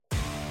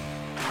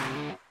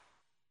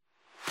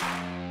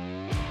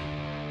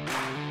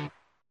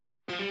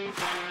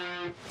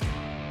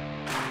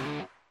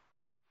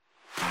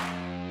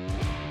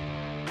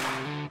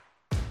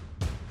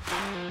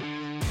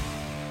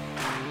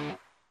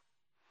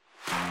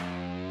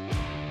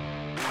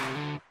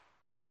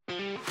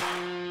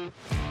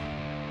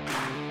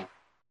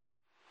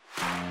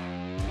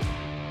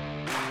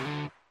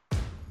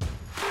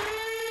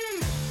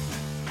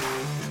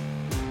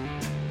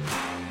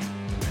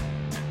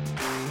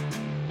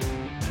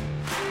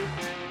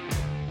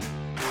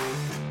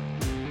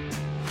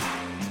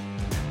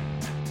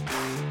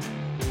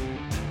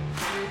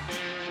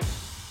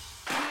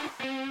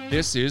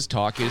This is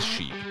Talk is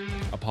Sheep,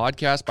 a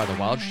podcast by the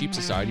Wild Sheep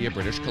Society of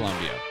British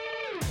Columbia.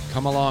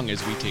 Come along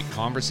as we take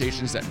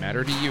conversations that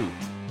matter to you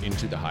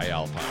into the high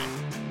alpine.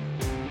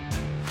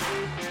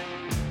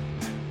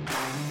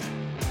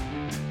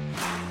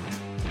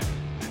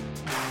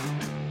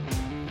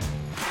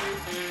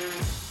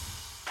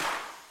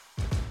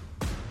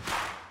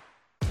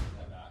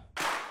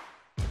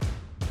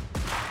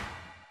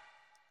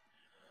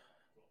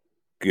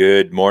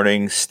 Good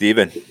morning,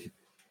 Stephen.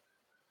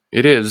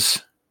 It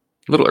is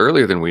a little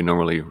earlier than we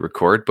normally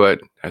record,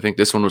 but I think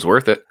this one was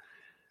worth it.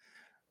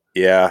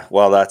 Yeah,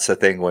 well, that's the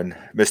thing. When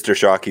Mr.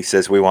 Shockey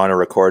says we want to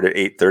record at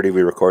 8:30,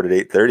 we record at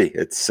 8:30.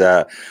 It's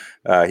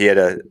he had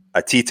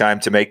a tea time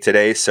to make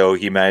today, so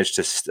he managed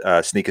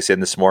to sneak us in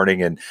this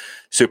morning, and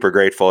super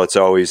grateful. It's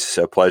always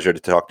a pleasure to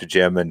talk to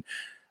Jim, and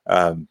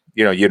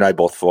you and I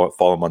both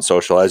follow him on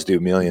social, as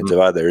do millions of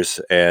others,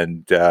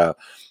 and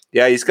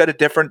yeah, he's got a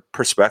different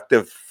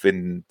perspective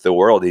in the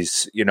world.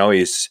 He's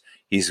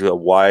a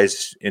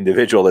wise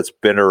individual that's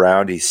been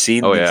around. He's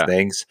seen these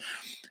things.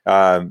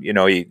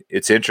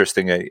 It's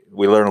interesting.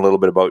 We learn a little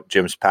bit about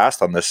Jim's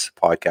past on this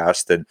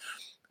podcast, and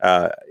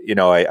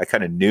I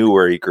kind of knew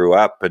where he grew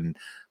up,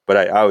 but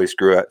I always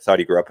thought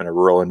he grew up in a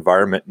rural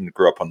environment and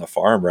grew up on the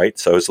farm, right?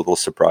 So I was a little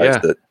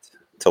surprised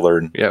to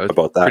learn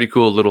about that.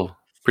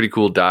 Pretty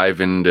cool dive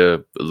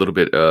into a little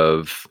bit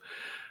of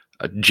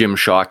Jim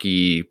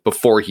Shockey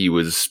before he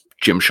was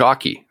Jim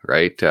Shockey,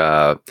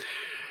 right?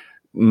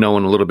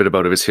 Knowing a little bit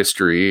about his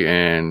history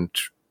and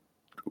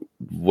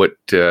what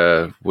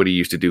he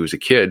used to do as a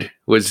kid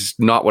was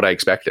not what I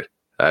expected.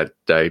 I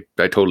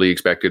totally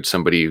expected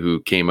somebody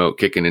who came out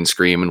kicking and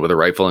screaming with a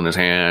rifle in his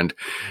hand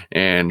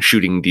and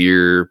shooting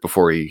deer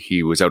before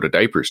he was out of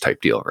diapers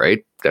type deal,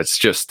 right? That's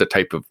just the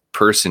type of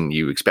person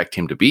you expect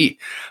him to be.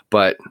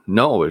 But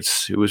no,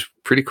 it was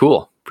pretty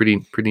cool, pretty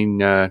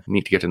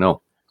neat to get to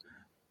know.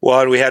 Well,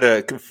 and we had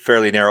a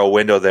fairly narrow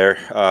window there,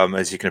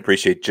 as you can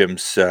appreciate.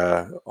 Jim's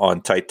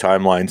on tight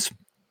timelines,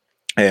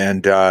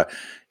 and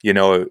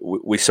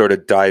we sort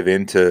of dive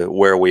into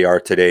where we are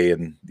today,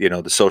 and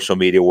the social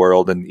media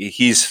world. And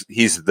he's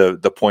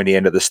the pointy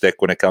end of the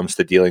stick when it comes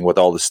to dealing with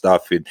all the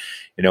stuff. And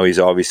he's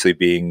obviously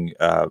being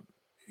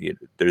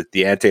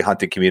the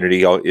anti-hunting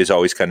community is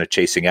always kind of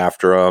chasing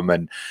after him,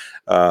 and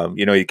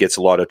he gets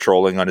a lot of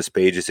trolling on his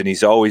pages, and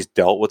he's always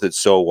dealt with it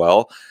so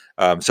well.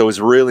 So it was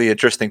really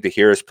interesting to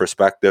hear his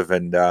perspective,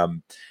 and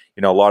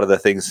a lot of the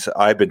things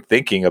I've been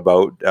thinking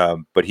about,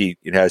 but he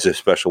has a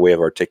special way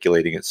of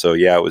articulating it. So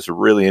yeah, it was a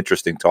really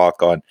interesting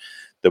talk on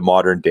the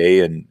modern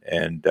day and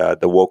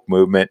the woke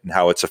movement and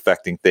how it's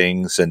affecting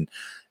things, and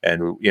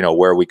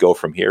where we go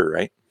from here,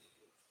 right?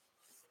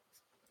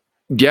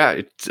 Yeah,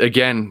 it's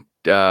again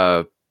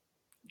the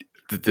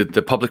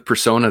public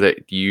persona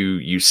that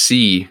you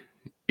see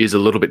is a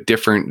little bit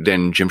different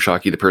than Jim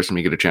Shockey, the person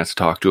we get a chance to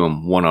talk to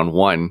him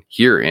one-on-one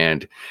here.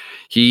 And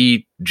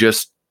he's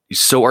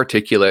so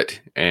articulate,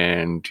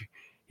 and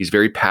he's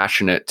very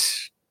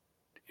passionate,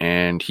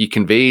 and he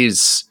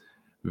conveys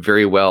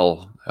very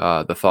well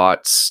the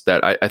thoughts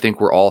that I think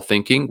we're all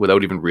thinking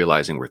without even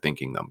realizing we're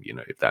thinking them,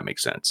 if that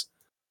makes sense.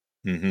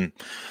 Mm-hmm.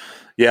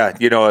 Yeah,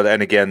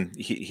 and again,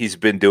 he's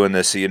been doing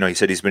this. He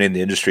said he's been in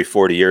the industry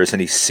 40 years,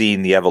 and he's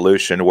seen the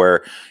evolution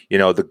where,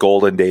 the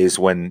golden days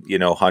when,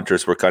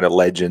 hunters were kind of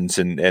legends,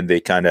 and they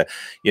kind of,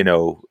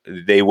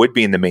 they would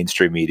be in the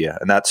mainstream media,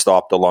 and that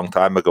stopped a long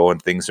time ago,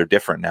 and things are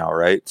different now,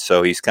 right?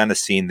 So he's kind of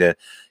seen the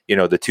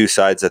two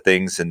sides of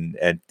things,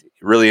 and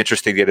really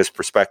interesting to get his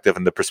perspective,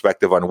 and the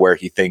perspective on where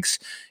he thinks,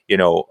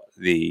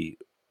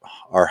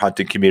 our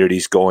hunting community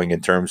is going in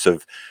terms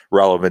of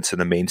relevance in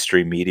the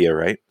mainstream media,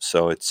 right?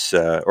 So it's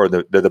or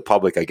the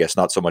public, I guess,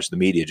 not so much the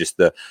media, just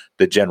the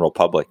general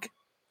public.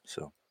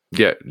 So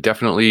yeah,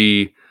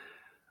 definitely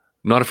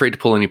not afraid to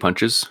pull any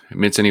punches,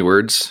 mince any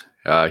words.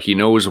 He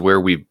knows where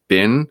we've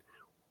been,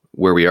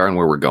 where we are, and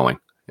where we're going,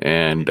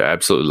 and I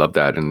absolutely love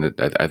that. And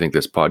I think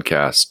this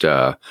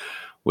podcast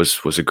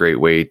was a great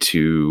way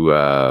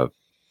to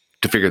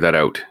figure that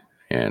out.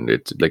 And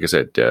it's like I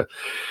said,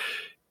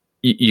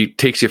 it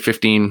takes you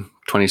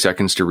 15-20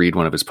 seconds to read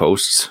one of his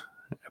posts,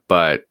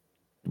 but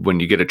when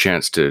you get a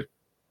chance to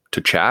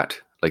chat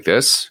like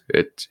this,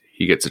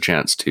 he gets a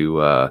chance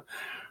to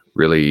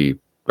really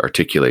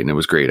articulate, and it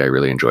was great. I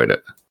really enjoyed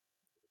it.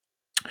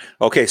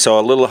 Okay, so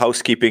a little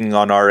housekeeping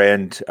on our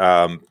end.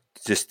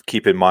 Just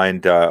keep in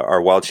mind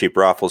our Wild Sheep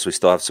raffles. We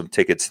still have some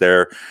tickets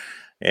there,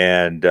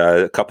 and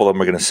a couple of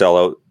them are going to sell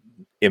out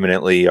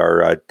imminently.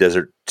 Our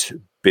Desert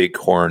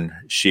bighorn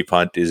sheep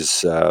hunt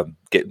is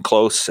getting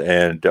close,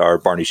 and our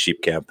Barney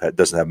Sheep Camp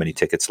doesn't have many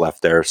tickets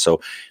left there. So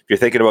if you're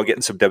thinking about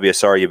getting some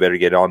WSR, you better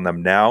get on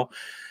them now.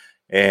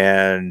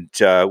 And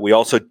we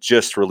also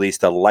just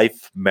released a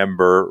life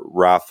member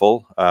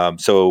raffle.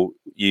 So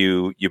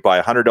you buy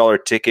a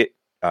 $100 ticket,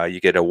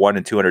 you get a 1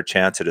 in 200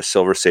 chance at a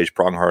silver sage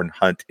pronghorn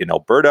hunt in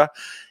Alberta,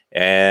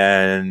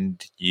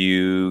 and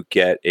you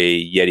get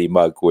a Yeti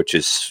mug, which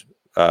is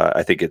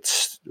I think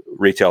it's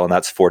retail, and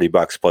that's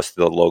 $40 plus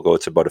the logo.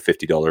 It's about a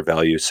 $50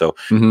 value. So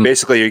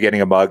basically, you're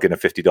getting a mug and a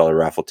 $50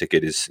 raffle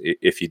ticket. Is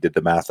if you did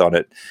the math on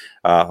it,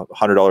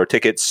 $100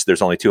 tickets.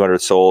 There's only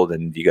 200 sold,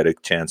 and you got a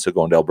chance of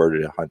going to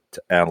Alberta to hunt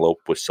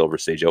antelope with Silver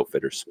Sage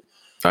Outfitters.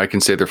 I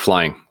can say they're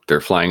flying. They're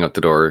flying out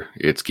the door.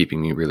 It's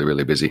keeping me really,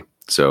 really busy.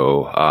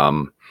 So,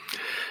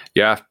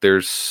 they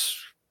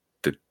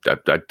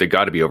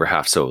got to be over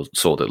half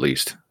sold at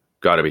least.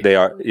 Got to be. They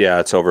are. Yeah,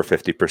 it's over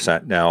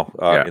 50% now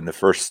in the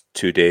first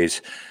 2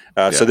 days.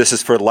 So this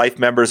is for life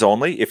members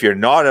only. If you're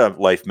not a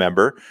life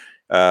member,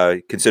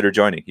 consider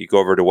joining. You go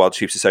over to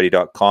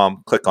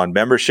wildsheepsociety.com, click on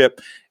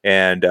membership,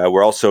 and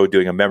we're also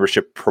doing a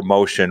membership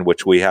promotion,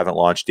 which we haven't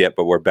launched yet,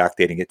 but we're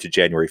backdating it to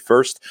January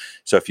 1st.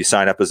 So if you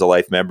sign up as a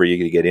life member, you're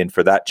going to get in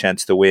for that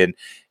chance to win.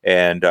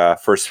 And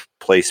first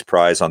place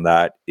prize on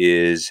that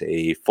is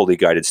a fully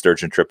guided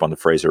sturgeon trip on the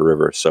Fraser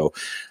River. So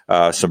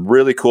some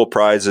really cool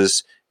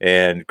prizes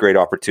and great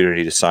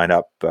opportunity to sign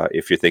up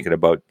if you're thinking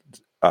about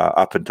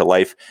up into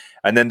life.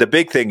 And then the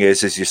big thing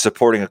is you're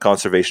supporting a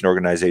conservation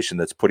organization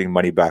that's putting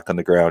money back on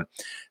the ground.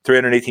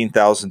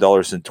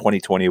 $318,000 in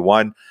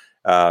 2021.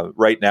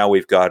 Right now,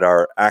 we've got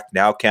our Act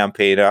Now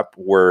campaign up.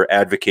 We're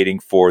advocating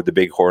for the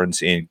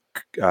bighorns in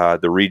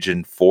the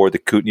region, for the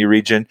Kootenay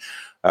region.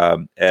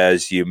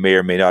 As you may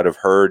or may not have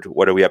heard,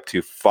 what are we up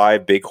to?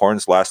 5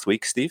 bighorns last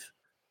week, Steve?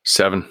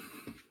 7.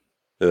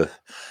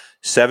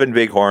 7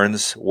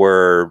 bighorns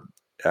were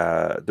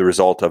the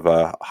result of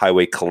a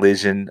highway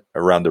collision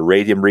around the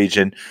Radium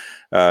region.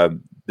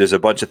 There's a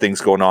bunch of things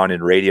going on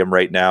in Radium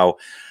right now.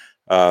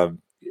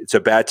 It's a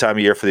bad time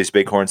of year for these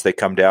bighorns. They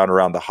come down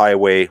around the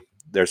highway.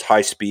 There's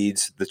high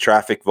speeds. The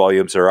traffic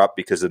volumes are up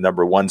because the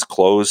number 1's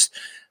closed.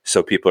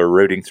 So people are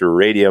routing through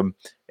Radium.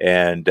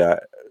 And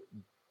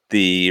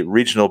the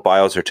regional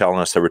bios are telling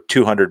us there were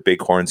 200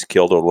 bighorns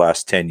killed over the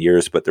last 10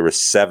 years, but there were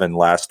 7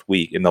 last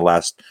week in the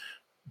last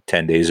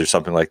 10 days or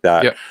something like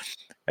that. Yep.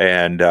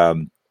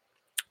 And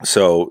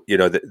so,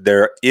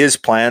 there is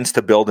plans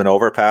to build an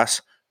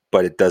overpass,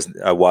 but it doesn't,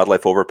 a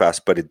wildlife overpass,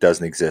 but it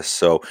doesn't exist.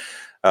 So,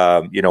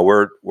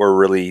 we're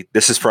really,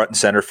 this is front and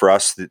center for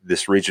us,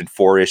 this Region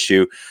 4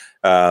 issue.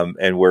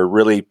 And we're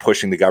really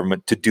pushing the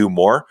government to do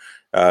more.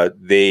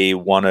 They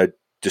want to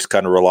just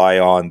kind of rely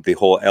on the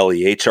whole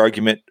LEH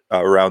argument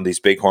around these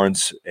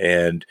bighorns.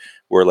 And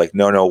we're like,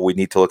 no, we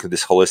need to look at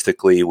this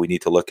holistically. We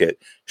need to look at,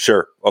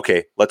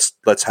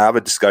 let's have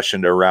a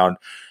discussion around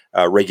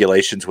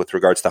regulations with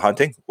regards to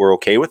hunting. We're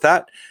okay with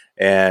that.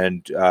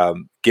 And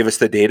give us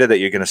the data that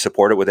you're going to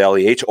support it with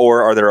LEH,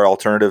 or are there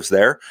alternatives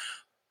there?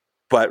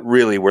 But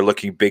really, we're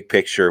looking big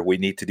picture. We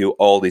need to do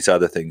all these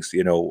other things,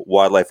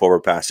 wildlife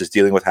overpasses,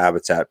 dealing with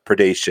habitat,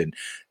 predation,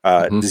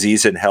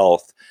 disease and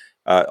health,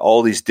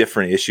 all these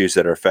different issues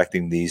that are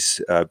affecting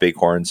these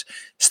bighorns,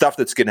 stuff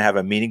that's going to have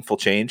a meaningful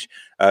change.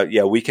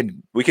 We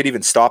could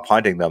even stop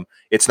hunting them.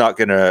 It's not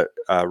going to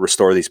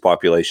restore these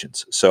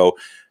populations. So,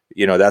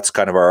 that's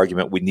kind of our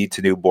argument. We need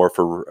to do more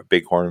for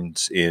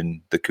bighorns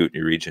in the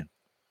Kootenay region.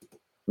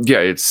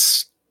 Yeah,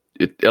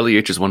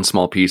 LEH is one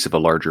small piece of a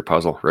larger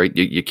puzzle, right?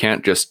 You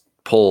can't just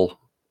pull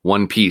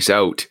one piece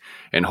out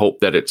and hope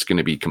that it's going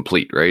to be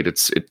complete, right?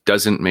 It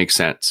doesn't make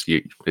sense.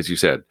 As you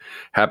said,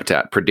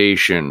 habitat,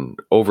 predation,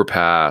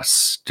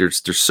 overpass.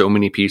 There's so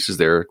many pieces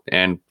there,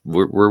 and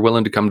we're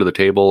willing to come to the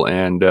table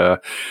and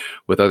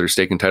with other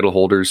stake and title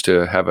holders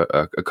to have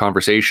a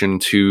conversation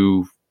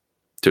to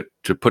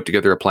put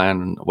together a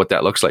plan what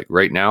that looks like.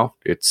 Right now,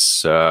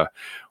 it's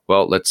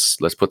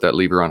let's put that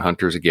lever on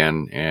hunters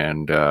again,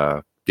 and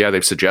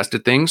they've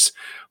suggested things,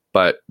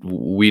 but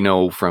we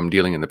know from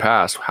dealing in the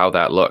past how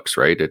that looks,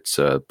 right? It's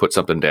put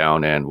something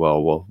down and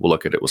we'll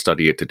look at it, we'll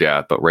study it to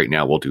death, but right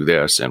now we'll do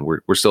this, and we're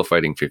still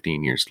fighting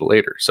 15 years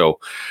later. So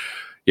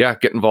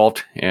get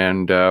involved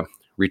and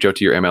reach out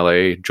to your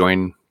MLA,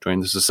 join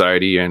the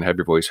society, and have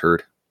your voice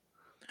heard.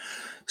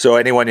 So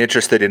anyone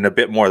interested in a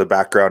bit more of the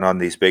background on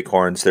these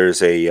bighorns,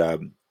 there's a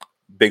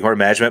bighorn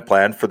management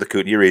plan for the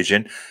Kootenay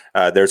region.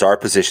 There's our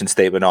position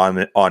statement on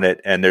it,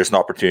 and there's an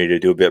opportunity to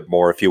do a bit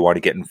more if you want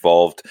to get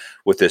involved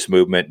with this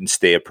movement and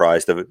stay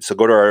apprised of it. So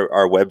go to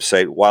our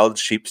website,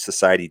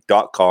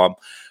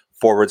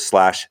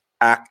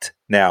 wildsheepsociety.com/act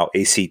now,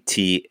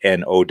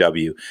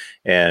 ACTNOW,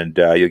 and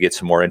you'll get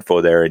some more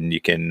info there, and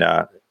you can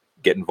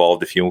get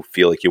involved if you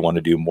feel like you want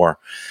to do more.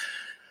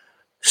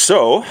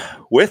 So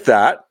with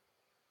that,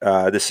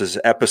 this is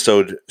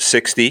episode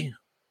 60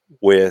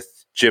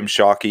 with Jim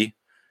Shockey.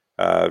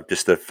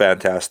 Just a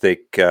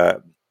fantastic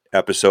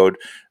episode.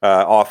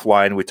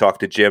 Offline, we talked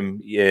to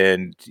Jim,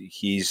 and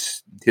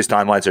his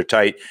timelines are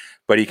tight,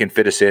 but he can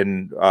fit us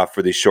in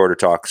for these shorter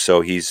talks.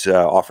 So he's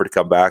offered to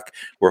come back.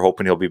 We're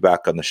hoping he'll be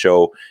back on the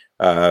show.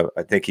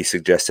 I think he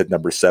suggested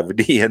number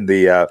 70 in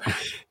the.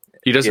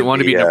 He doesn't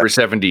want to be number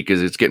 70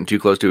 because it's getting too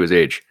close to his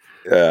age.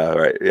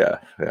 Right. Yeah.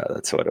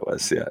 That's what it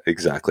was. Yeah,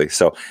 exactly.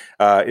 So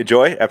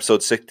enjoy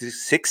episode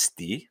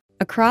 60.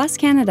 Across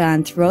Canada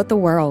and throughout the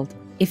world,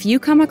 if you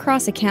come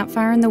across a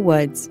campfire in the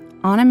woods,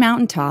 on a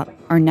mountaintop,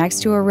 or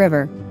next to a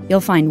river,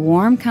 you'll find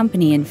warm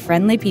company and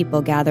friendly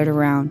people gathered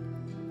around.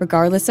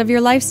 Regardless of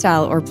your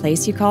lifestyle or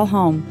place you call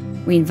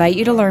home, we invite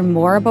you to learn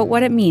more about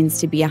what it means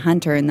to be a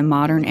hunter in the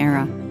modern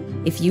era.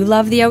 If you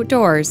love the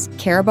outdoors,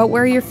 care about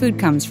where your food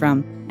comes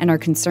from, and are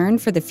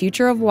concerned for the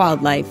future of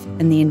wildlife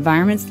and the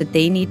environments that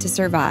they need to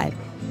survive,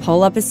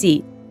 pull up a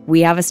seat. We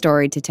have a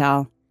story to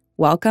tell.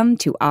 Welcome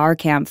to our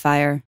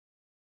campfire.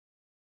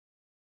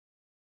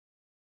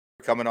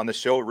 Coming on the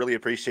show. Really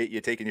appreciate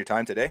you taking your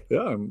time today.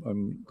 Yeah,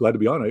 I'm glad to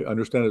be on. I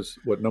understand it's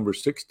number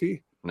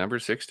 60. Number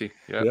 60.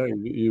 Yeah. Yeah,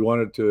 you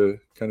wanted to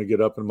kind of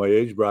get up in my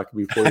age bracket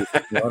before you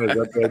put me on. Is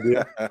that the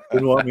idea?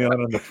 Didn't want me on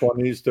in the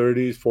 20s,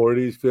 30s,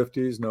 40s,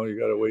 50s. No, you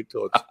got to wait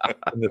till it's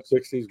in the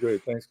 60s.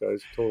 Great, thanks,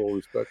 guys. Total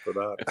respect for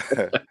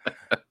that.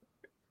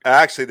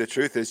 Actually, the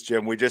truth is,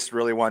 Jim, we just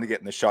really wanted to get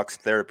in the Shocks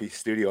Therapy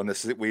studio, and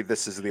this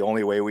is the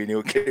only way we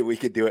knew we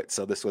could do it.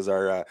 So this was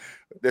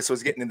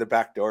getting in the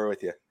back door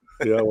with you.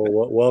 Yeah,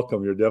 well,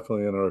 welcome. You're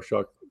definitely in our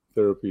Shock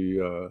Therapy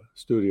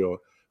studio.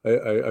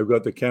 I've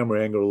got the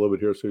camera angle a little bit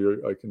here, so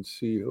I can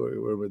see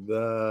where with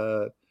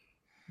that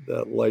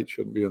light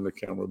shouldn't be on the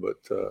camera,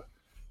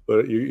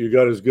 but you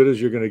got as good as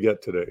you're going to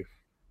get today.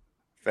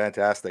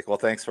 Fantastic. Well,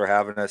 thanks for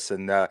having us,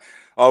 and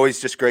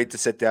always just great to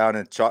sit down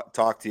and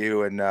talk to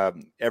you. And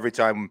every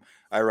time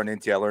I run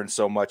into you, I learn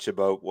so much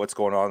about what's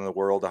going on in the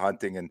world of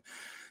hunting. And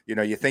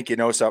you think you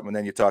know something, and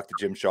then you talk to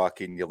Jim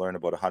Shockey and you learn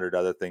about 100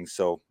 other things.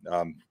 So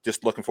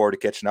just looking forward to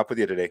catching up with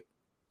you today.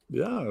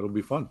 Yeah, it'll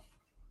be fun.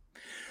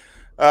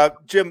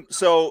 Jim,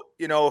 so,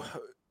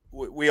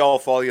 we all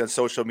follow you on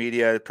social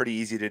media. Pretty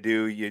easy to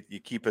do. You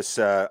keep us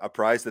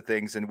apprised of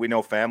things, and we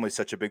know family's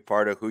such a big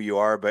part of who you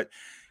are. But,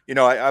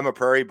 I'm a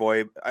prairie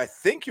boy. I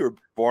think you were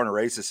born and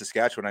raised in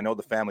Saskatchewan. I know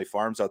the family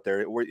farms out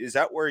there. Is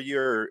that where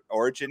your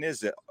origin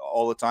is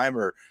all the time?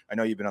 Or I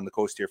know you've been on the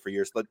coast here for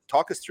years.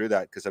 Talk us through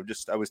that, because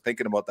I was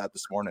thinking about that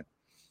this morning.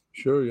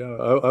 Sure, yeah.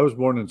 I was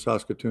born in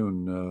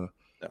Saskatoon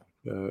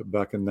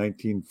back in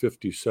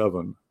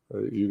 1957.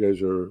 You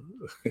guys are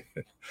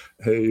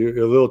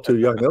you're a little too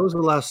young. That was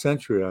the last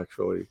century,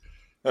 actually.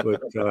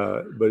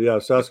 But yeah,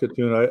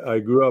 Saskatoon. I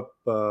grew up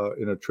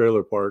in a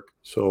trailer park,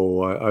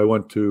 so I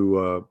went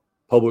to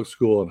public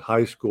school and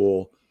high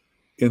school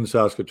in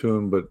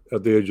Saskatoon. But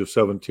at the age of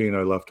 17,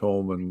 I left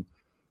home and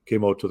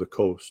came out to the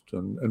coast,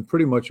 and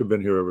pretty much have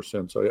been here ever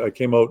since. I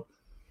came out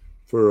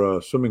for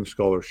a swimming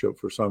scholarship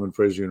for Simon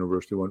Fraser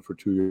University, went for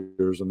 2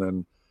 years, and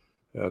then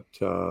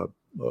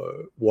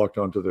walked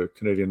onto the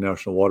Canadian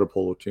national water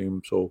polo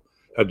team, so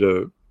had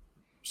to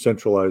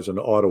centralize in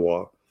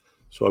Ottawa.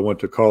 So I went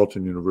to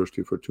Carleton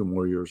University for 2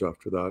 more years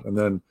after that, and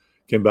then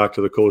came back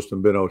to the coast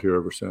and been out here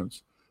ever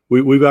since.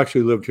 We've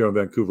actually lived here on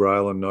Vancouver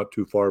Island, not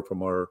too far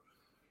from our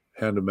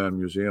Hand-to-Man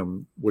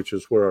Museum, which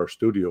is where our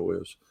studio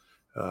is,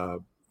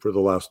 for the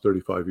last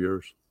 35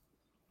 years.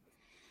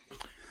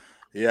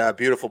 Yeah,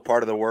 beautiful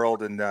part of the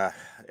world, and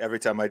every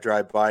time I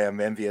drive by, I'm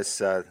envious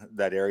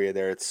that area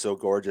there. It's so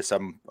gorgeous.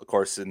 I'm, of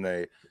course, in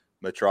the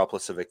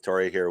metropolis of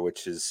Victoria here,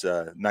 which is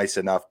nice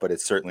enough, but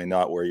it's certainly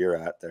not where you're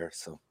at there.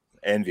 So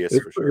envious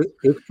for sure.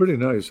 It's pretty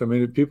nice. I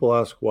mean, people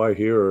ask why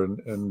here,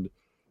 and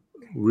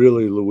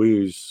really,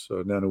 Louise,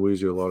 Nana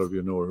Weezy, a lot of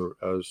you know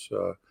her as.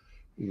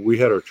 We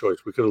had our choice.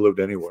 We could have lived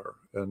anywhere,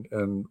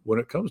 and when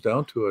it comes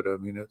down to it, I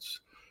mean,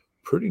 it's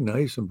pretty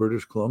nice in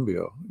British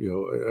Columbia. I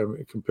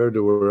mean, compared to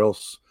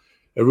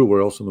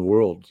everywhere else in the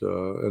world.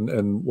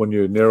 And when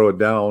you narrow it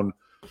down,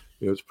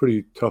 it's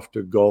pretty tough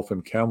to golf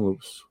in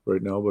Kamloops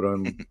right now, but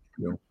I'm,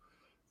 going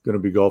to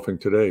be golfing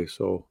today.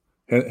 So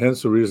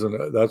hence the reason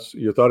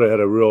you thought I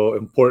had a real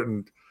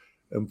important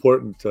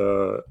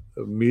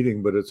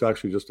meeting, but it's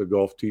actually just a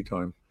golf tee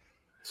time.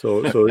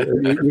 So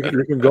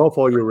you can golf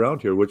all year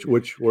round here,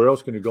 where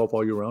else can you golf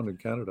all year round in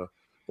Canada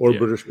or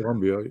British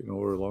Columbia,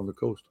 or along the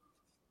coast?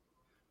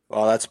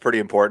 Well, that's pretty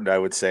important, I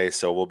would say.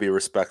 So we'll be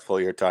respectful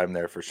of your time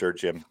there for sure,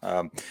 Jim.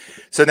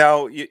 So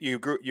now you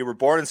were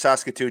born in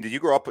Saskatoon. Did you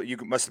grow up? You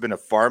must have been a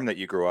farm that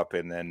you grew up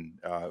in. Then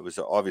it was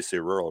obviously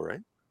rural,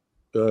 right?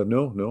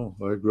 No.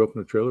 I grew up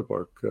in a trailer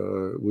park.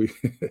 We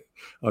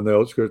on the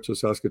outskirts of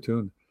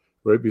Saskatoon,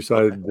 right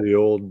beside the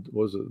old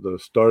the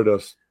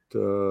Stardust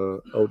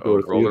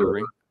outdoor theater.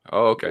 Ring.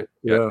 Oh, okay.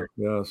 Yeah.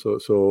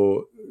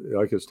 So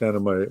I could stand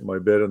in my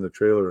bed in the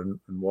trailer and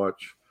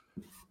watch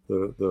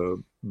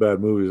the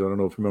bad movies. I don't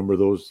know if you remember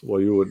those. Well,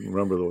 you wouldn't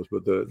remember those,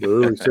 but the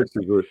early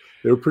 60s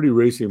they were pretty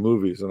racy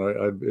movies, and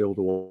I'd be able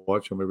to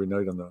watch them every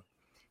night on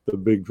the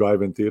big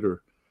drive-in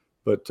theater.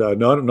 But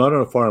not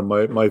on a farm.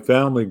 My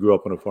family grew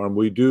up on a farm.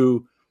 We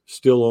do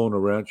still own a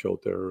ranch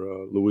out there,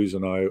 Louise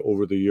and I,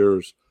 over the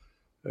years.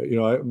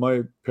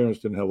 My parents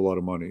didn't have a lot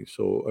of money,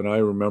 and I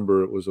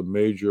remember it was a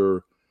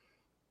major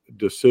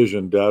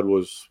decision. Dad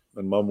was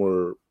and Mom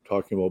were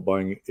talking about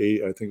buying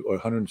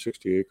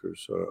 160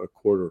 acres, a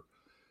quarter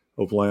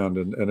of land,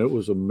 and it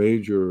was a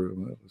major.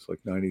 It was like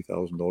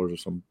 $90,000 or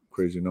some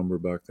crazy number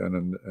back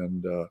then,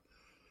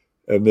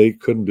 and they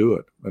couldn't do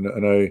it,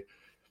 and I.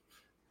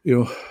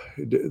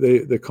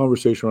 The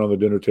conversation around the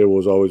dinner table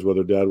was always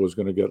whether Dad was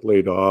going to get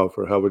laid off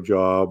or have a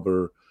job,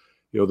 or,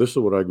 this is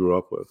what I grew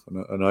up with.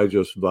 And I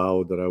just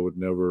vowed that I would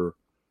never,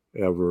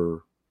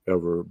 ever,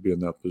 ever be in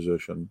that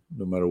position,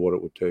 no matter what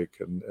it would take.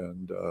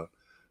 And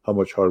how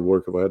much hard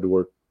work, if I had to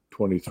work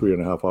 23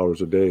 and a half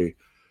hours a day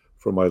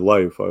for my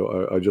life,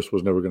 I just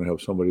was never going to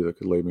have somebody that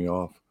could lay me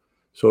off.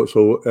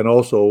 So, and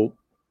also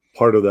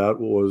part of that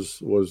was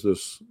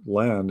this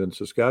land in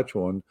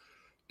Saskatchewan.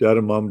 Dad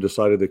and Mom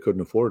decided they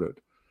couldn't afford it.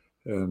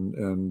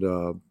 And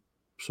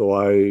so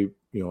I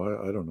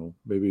don't know,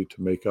 maybe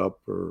to make up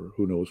or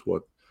who knows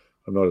what.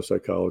 I'm not a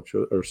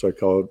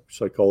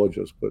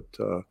psychologist, but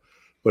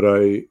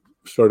I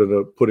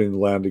started putting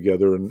land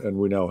together, and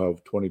we now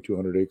have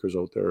 2,200 acres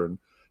out there, and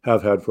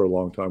have had for a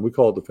long time. We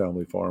call it the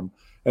family farm,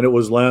 and it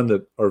was land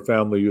that our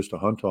family used to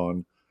hunt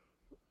on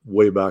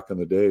way back in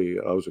the day.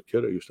 I was a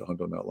kid. I used to hunt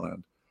on that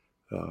land.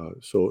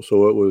 So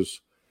it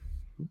was,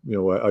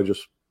 I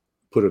just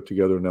put it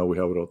together. Now we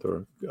have it out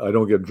there. I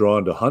don't get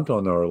drawn to hunt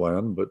on our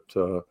land, but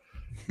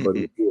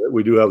we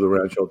do have the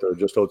ranch out there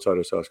just outside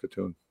of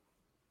Saskatoon.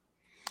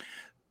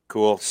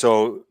 Cool.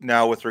 So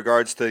now, with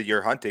regards to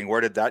your hunting, where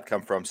did that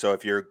come from? So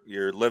if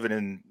you're living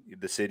in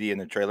the city in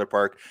the trailer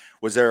park,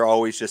 was there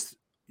always just?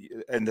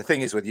 And the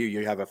thing is, with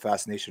you have a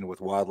fascination with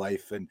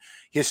wildlife and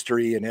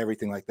history and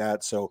everything like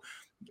that. So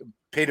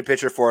paint a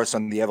picture for us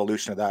on the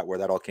evolution of that, where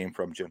that all came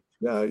from, Jim.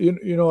 Yeah,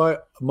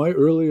 my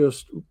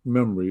earliest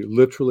memory,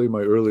 literally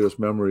my earliest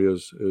memory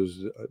is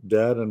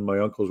Dad and my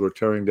uncles were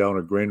tearing down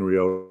a granary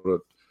out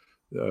at,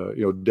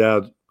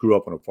 Dad grew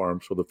up on a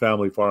farm, so the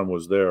family farm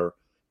was there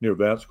near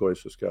Vanscoy,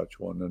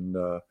 Saskatchewan,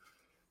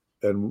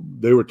 and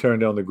they were tearing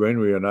down the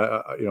granary, and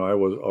I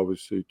was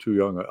obviously too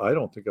young. I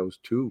don't think I was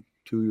two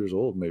years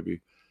old,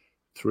 maybe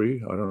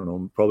 3. I don't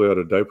know, probably out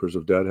of diapers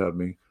if Dad had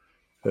me.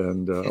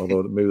 And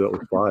although maybe that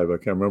was 5, I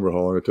can't remember how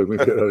long it took me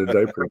to get out of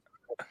diapers.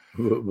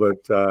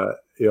 But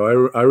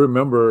I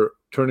remember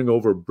turning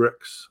over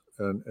bricks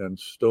and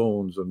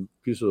stones and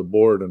pieces of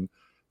board and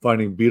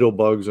finding beetle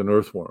bugs and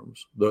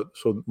earthworms.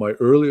 So my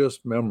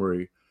earliest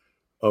memory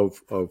of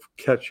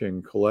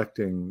catching,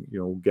 collecting,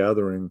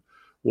 gathering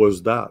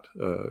was that.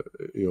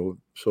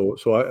 So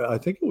I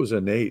think it was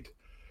innate,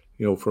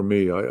 for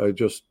me. I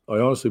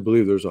honestly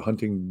believe there's a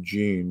hunting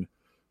gene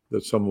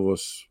that some of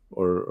us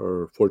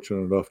are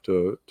fortunate enough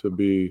to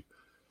be,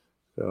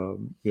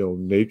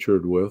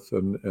 natured with.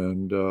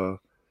 And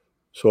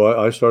so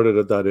I started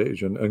at that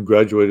age and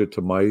graduated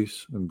to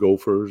mice and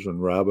gophers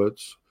and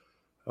rabbits.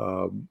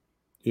 And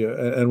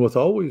with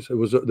always,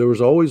 there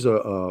was always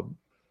I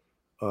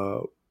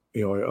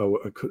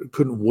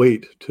couldn't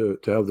wait to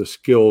have the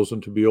skills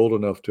and to be old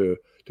enough to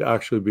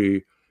actually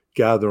be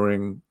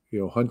gathering,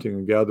 hunting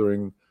and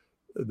gathering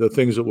the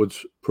things that would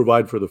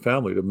provide for the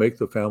family, to make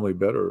the family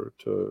better,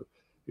 to,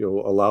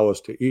 allow us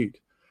to eat.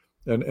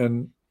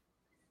 And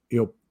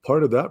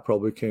part of that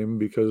probably came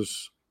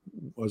because,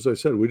 as I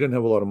said, we didn't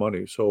have a lot of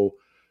money. So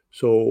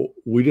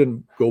we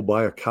didn't go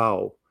buy a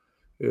cow.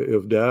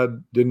 If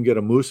Dad didn't get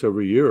a moose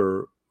every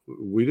year,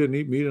 we didn't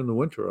eat meat in the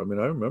winter. I mean,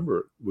 I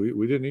remember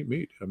we didn't eat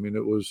meat. I mean,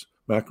 it was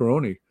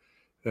macaroni.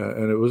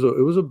 And it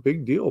was a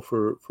big deal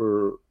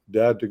for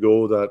Dad to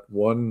go that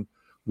one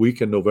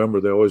week in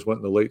November. They always went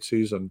in the late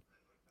season,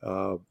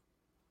 to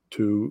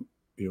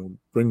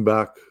bring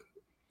back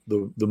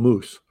the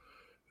moose.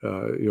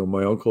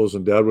 My uncles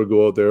and Dad would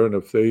go out there,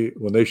 and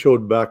when they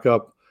showed back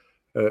up,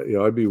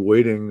 I'd be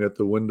waiting at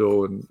the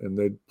window, and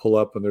they'd pull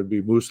up, and there'd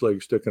be moose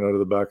legs sticking out of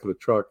the back of the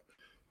truck.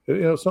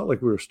 It's not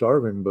like we were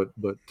starving, but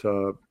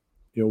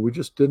we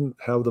just didn't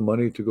have the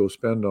money to go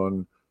spend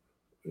on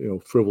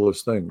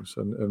frivolous things.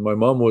 And my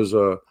mom was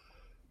a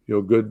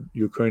good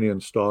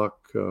Ukrainian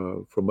stock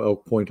from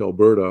Elk Point,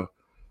 Alberta,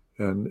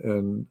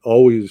 and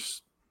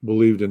always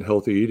believed in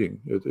healthy eating.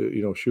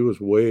 She was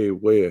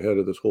way ahead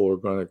of this whole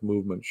organic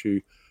movement.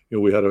 We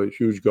had a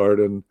huge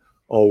garden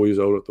always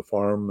out at the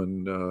farm,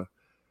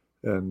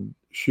 and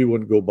she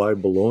wouldn't go buy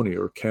bologna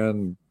or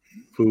canned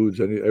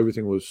foods.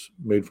 Everything was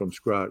made from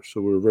scratch.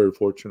 So we were very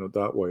fortunate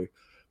that way.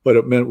 But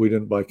it meant we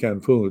didn't buy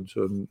canned foods,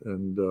 and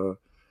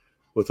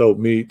without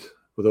meat,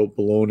 without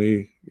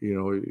bologna, it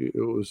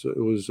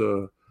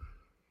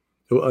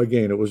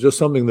was just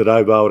something that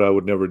I vowed I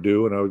would never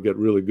do, and I would get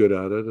really good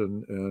at it.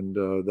 And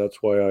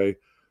that's why I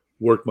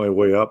worked my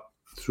way up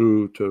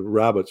through to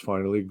rabbits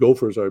finally.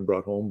 Gophers I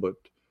brought home, but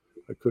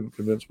I couldn't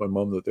convince my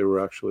mom that they were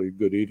actually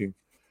good eating.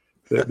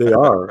 They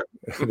are.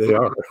 They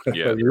are.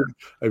 Yeah.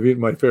 I've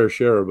eaten my fair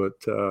share, but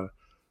yeah,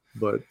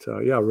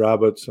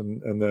 rabbits,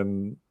 and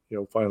then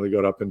finally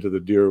got up into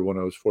the deer. When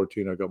I was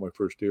 14, I got my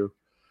first deer.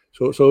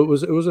 So it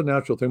was a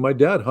natural thing. My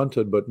dad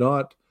hunted, but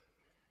not.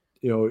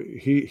 He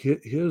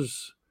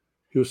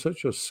was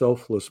such a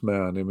selfless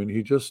man. I mean,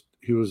 he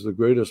was the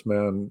greatest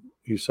man.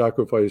 He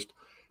sacrificed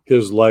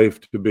his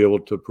life to be able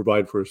to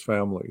provide for his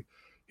family.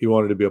 he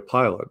wanted to be a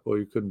pilot. Well,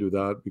 you couldn't do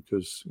that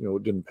because,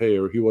 it didn't pay,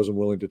 or he wasn't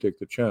willing to take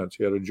the chance.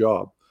 He had a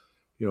job,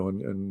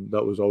 and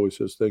that was always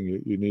his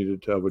thing. You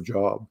needed to have a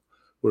job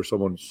where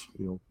someone's,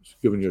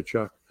 giving you a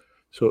check.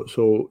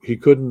 So he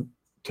couldn't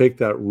take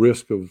that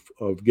risk of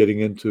getting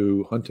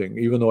into hunting,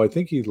 even though I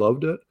think he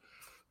loved it.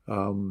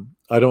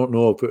 I don't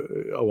know if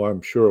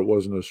I'm sure it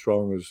wasn't as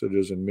strong as it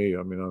is in me.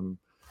 I mean,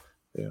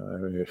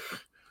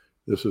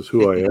 this is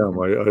who I am.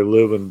 I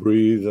live and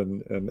breathe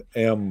and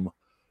am,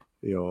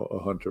 a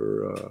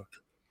hunter.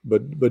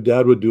 But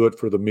Dad would do it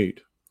for the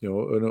meat,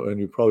 and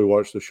you probably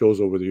watched the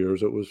shows over the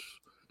years. It was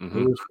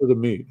for the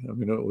meat. I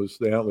mean, it was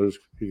the antlers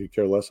he could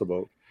care less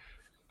about.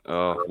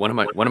 One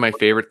of my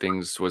favorite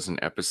things was an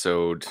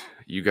episode.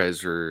 You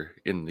guys were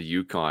in the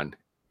Yukon.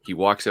 He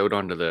walks out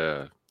onto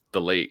the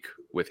lake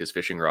with his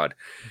fishing rod,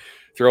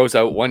 throws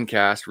out one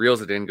cast,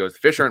 reels it in, goes,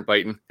 "Fish aren't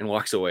biting," and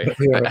walks away.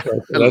 I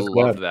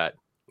love that.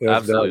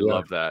 Absolutely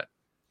love that.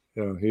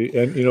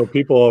 Yeah,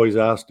 people always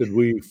ask, did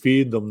we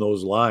feed them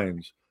those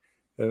lines?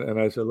 And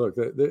I said, look,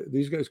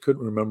 these guys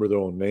couldn't remember their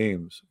own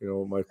names.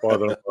 My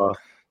father-in-law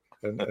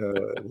and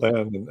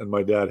Len and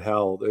my dad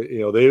Hal.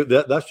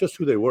 That's just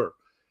who they were,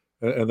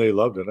 and they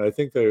loved it. And I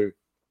think they,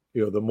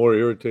 the more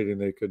irritating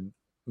they could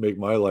make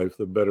my life,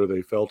 the better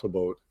they felt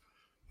about,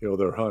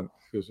 their hunt.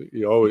 Because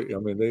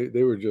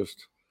they were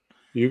just.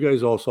 You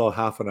guys all saw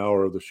half an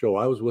hour of the show.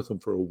 I was with them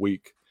for a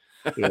week.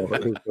 I'd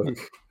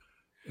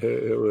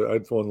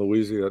phone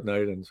Louise at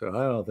night and say, I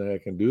don't think I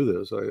can do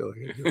this.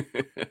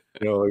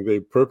 They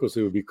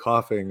purposely would be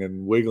coughing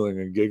and wiggling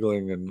and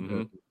giggling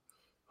and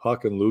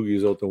hawking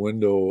loogies out the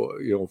window,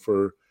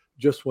 for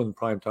just when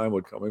prime time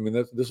would come. I mean,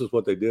 this is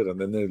what they did. And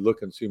then they'd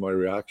look and see my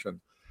reaction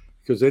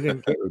because they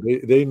didn't care.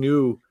 They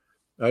knew.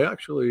 I've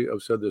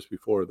said this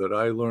before, that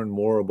I learned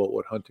more about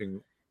what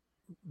hunting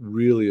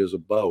really is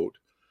about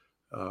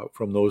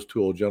from those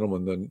two old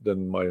gentlemen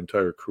than my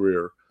entire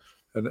career.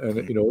 And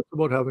it's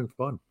about having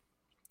fun.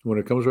 When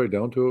it comes right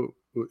down to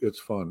it, it's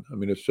fun. I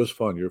mean, it's just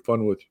fun. You're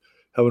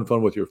having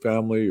fun with your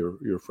family,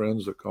 your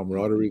friends, the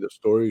camaraderie, the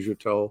stories you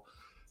tell,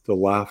 the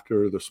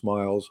laughter, the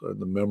smiles, and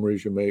the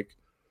memories you make.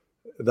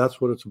 That's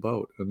what it's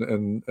about.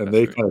 And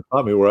they kind of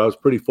taught me, where I was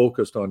pretty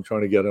focused on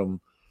trying to get them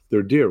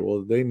their deer.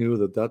 Well, they knew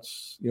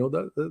that's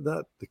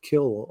that the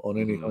kill on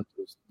any hunt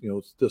is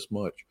it's this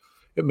much.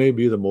 It may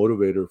be the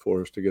motivator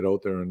for us to get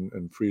out there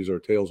and freeze our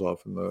tails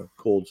off in the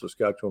cold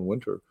Saskatchewan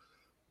winter,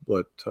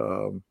 but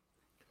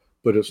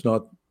it's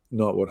not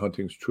what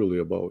hunting's truly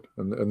about,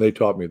 and they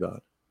taught me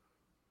that.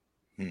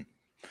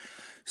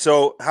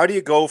 So how do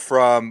you go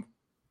from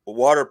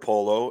water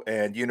polo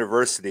and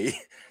university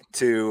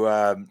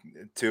to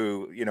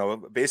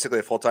basically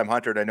a full-time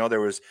hunter? And I know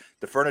there was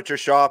the furniture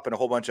shop and a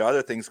whole bunch of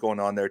other things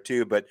going on there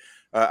too, but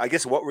I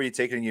guess what were you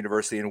taking in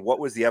university, and what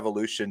was the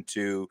evolution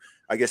to,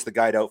 I guess, the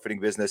guide outfitting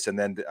business, and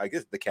then I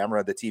guess the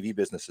camera, the TV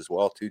business as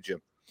well too, Jim?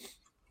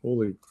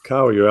 Holy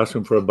cow, you're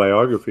asking for a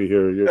biography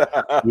here. You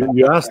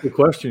ask the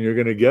question, you're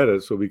going to get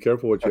it. So be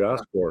careful what you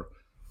ask for.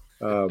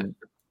 I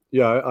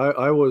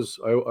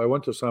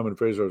went to Simon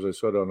Fraser, as I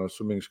said, on a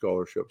swimming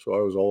scholarship. So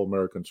I was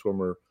all-American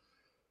swimmer.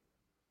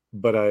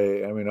 But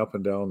I mean, up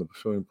and down the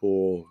swimming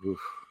pool,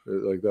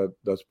 like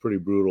that's pretty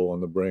brutal on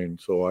the brain.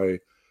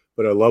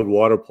 But I loved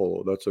water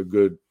polo. That's a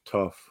good,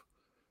 tough,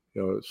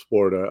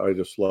 sport. I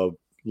just loved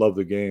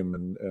the game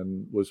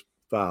and was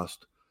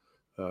fast.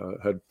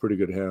 Had pretty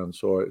good hands,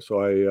 so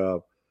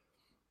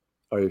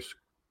I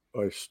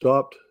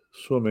stopped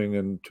swimming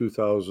in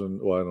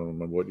 2000. Well, I don't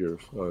remember what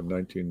years.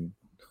 19.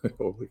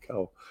 Holy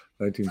cow,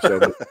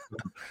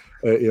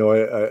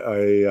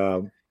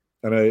 1970.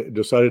 And I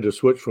decided to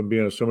switch from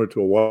being a swimmer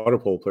to a water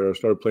polo player. I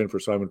started playing for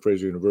Simon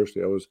Fraser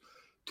University. I was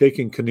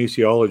taking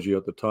kinesiology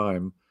at the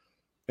time,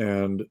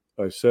 and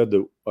I said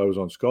that I was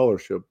on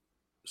scholarship.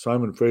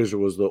 Simon Fraser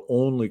was the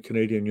only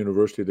Canadian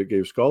university that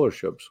gave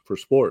scholarships for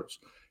sports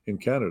in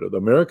Canada. The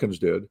Americans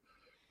did,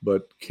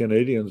 but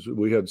Canadians,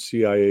 we had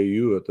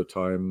CIAU at the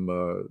time,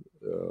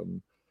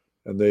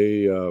 and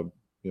they,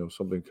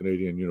 something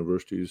Canadian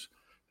universities,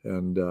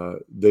 and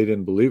they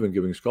didn't believe in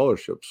giving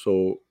scholarships.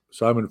 So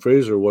Simon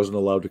Fraser wasn't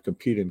allowed to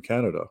compete in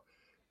Canada.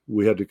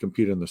 We had to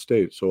compete in the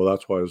States. So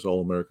that's why I was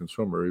all-American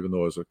swimmer, even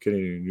though I was a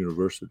Canadian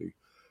university.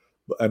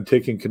 I'm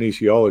taking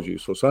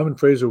kinesiology. So Simon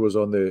Fraser was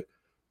on the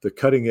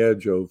cutting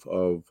edge of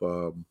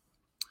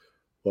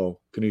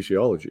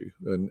kinesiology,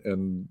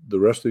 and the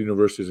rest of the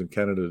universities in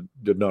Canada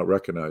did not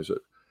recognize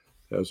it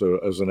as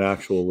an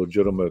actual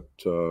legitimate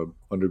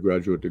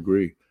undergraduate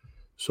degree.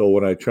 So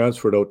when I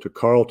transferred out to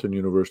Carleton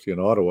University in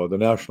Ottawa, the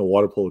national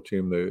water polo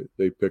team,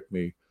 they picked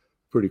me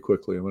pretty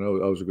quickly. I mean,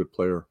 I was a good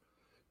player,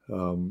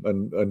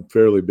 and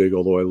fairly big.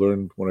 Although I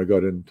learned when I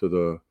got into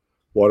the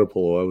water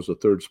polo, I was the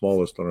third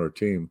smallest on our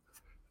team.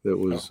 It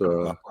was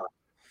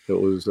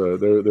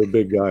they're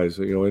big guys.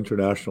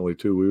 Internationally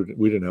too.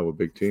 We didn't have a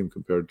big team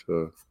compared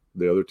to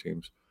the other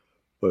teams,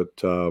 but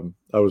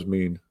I was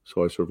mean,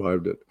 so I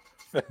survived it.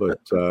 But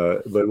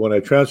when I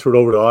transferred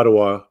over to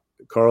Ottawa,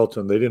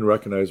 Carleton, they didn't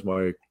recognize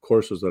my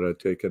courses that I'd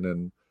taken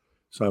in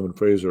Simon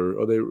Fraser,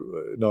 or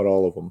not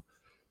all of them.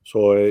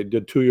 So I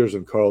did 2 years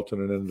in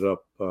Carleton and ended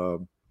up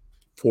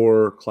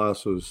 4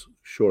 classes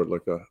short,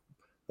 like a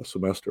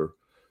semester,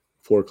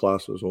 4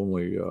 classes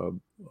only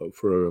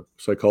for a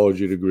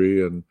psychology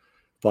degree, and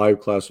 5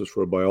 classes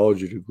for a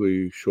biology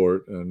degree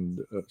short, and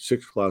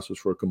 6 classes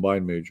for a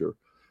combined major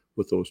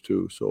with those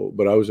two. So,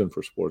 but I was in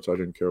for sports. I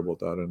didn't care about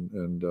that.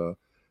 And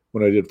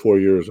when I did 4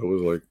 years, I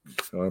was like,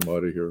 I'm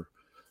out of here.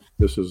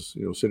 This is,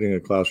 sitting in a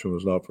classroom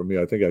is not for me.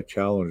 I think I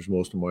challenged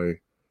most of my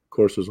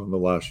courses on the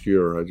last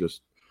year. I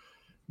just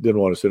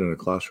didn't want to sit in a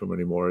classroom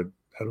anymore.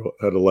 I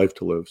had a life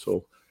to live.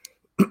 So,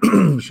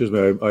 excuse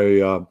me,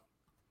 I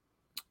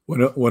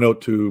went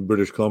out to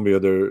British Columbia.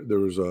 There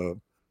was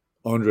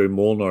Andre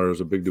Molnar is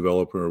a big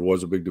developer, or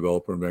was a big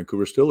developer in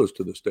Vancouver, still is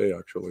to this day,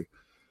 actually.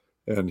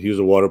 And he's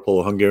a water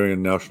polo.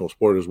 Hungarian national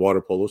sport is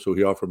water polo, so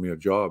he offered me a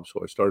job.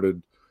 So I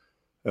started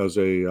as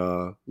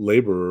a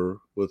laborer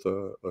with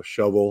a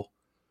shovel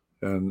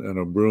and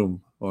a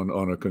broom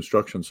on a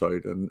construction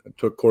site, and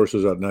took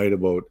courses at night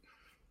about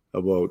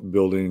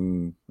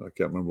building. I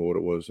can't remember what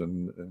it was,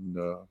 in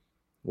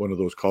one of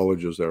those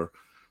colleges there.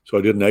 So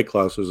I did night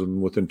classes,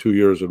 and within 2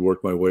 years, I'd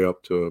worked my way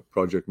up to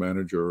project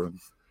manager, and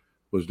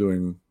was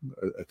doing.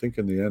 I think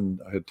in the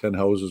end, I had 10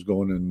 houses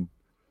going in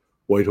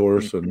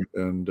Whitehorse in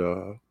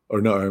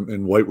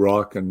White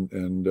Rock,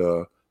 and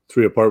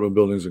 3 apartment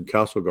buildings in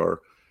Castlegar,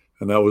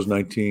 and that was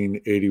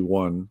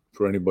 1981.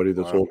 For anybody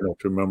that's old enough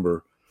to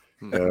remember.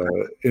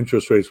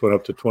 Interest rates went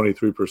up to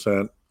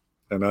 23%,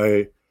 and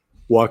I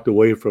walked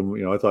away from,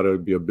 I thought I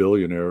would be a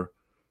billionaire,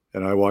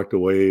 and I walked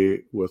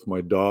away with my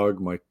dog,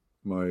 my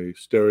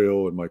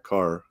stereo, and my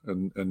car,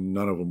 and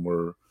none of them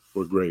were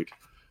great,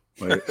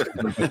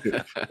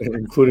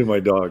 including my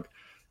dog.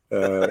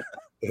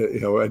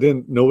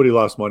 Nobody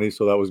lost money,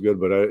 so that was good,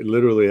 but I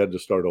literally had to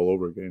start all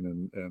over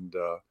again, and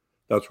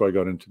that's where I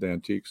got into the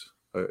antiques.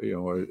 My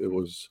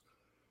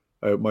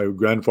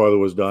grandfather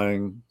was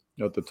dying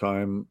at the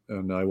time,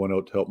 and I went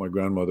out to help my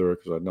grandmother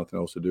because I had nothing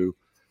else to do,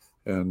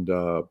 and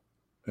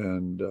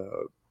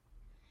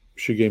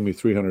she gave me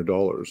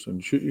 $300,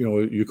 and she,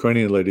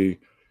 Ukrainian lady,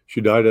 she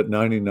died at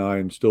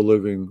 99, still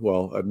living.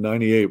 Well, at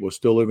 98, was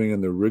still living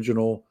in the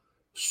original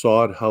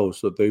sod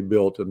house that they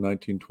built in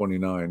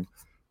 1929.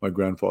 My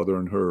grandfather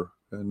and her,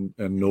 and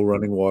no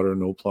running water,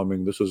 no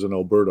plumbing. This is in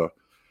Alberta,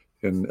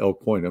 in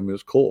Elk Point. I mean,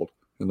 it's cold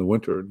in the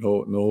winter.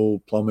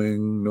 No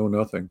plumbing, no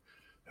nothing.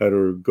 Had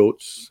her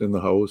goats in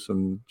the house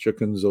and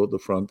chickens out the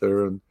front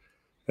there,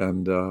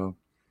 and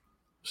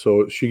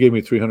so she gave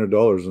me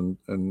 $300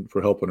 and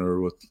for helping her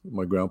with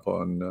my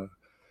grandpa, and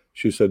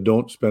she said,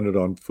 "Don't spend it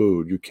on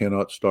food. You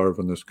cannot starve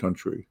in this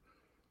country."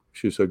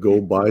 She said,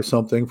 "Go buy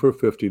something for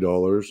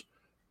 $50,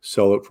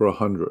 sell it for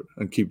 $100,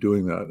 and keep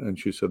doing that." And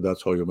she said,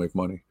 "That's how you'll make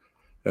money."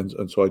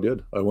 And so I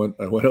did. I went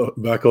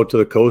back out to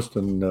the coast,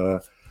 and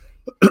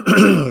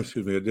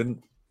excuse me, it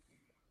didn't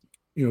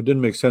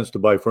make sense to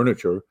buy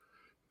furniture.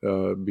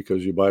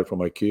 Because you buy it from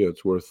IKEA,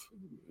 it's worth,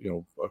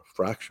 a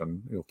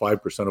fraction,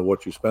 5% of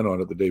what you spent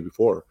on it the day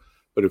before.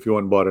 But if you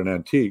went and bought an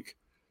antique,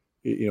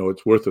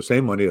 it's worth the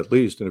same money at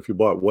least. And if you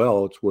bought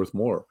well, it's worth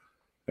more.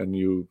 And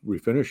you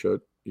refinish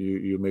it,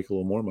 you make a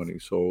little more money.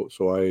 So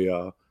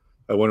I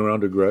went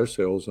around to garage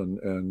sales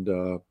and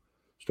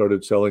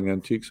started selling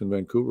antiques in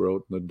Vancouver,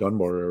 out in the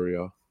Dunbar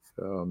area.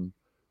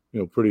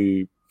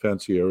 Pretty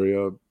fancy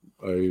area.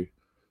 I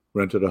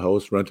rented a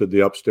house, rented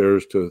the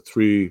upstairs to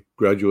 3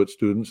 graduate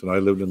students, and I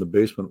lived in the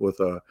basement with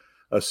a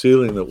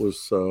ceiling that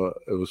was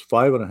it was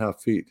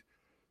 5.5 feet,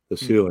 the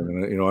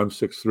ceiling, and I'm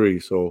 6'3",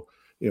 so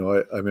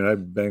I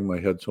banged my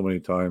head so many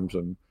times,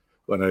 and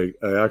when I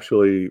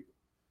actually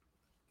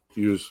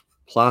used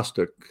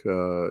plastic,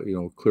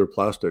 clear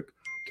plastic,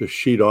 to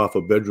sheet off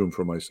a bedroom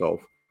for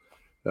myself,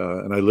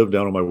 and I lived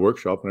down in my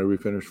workshop, and I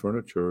refinished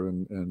furniture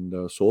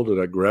and sold it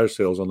at garage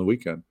sales on the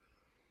weekend.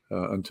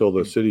 Until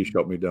the city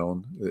shut me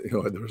down.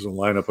 There was a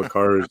lineup of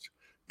cars,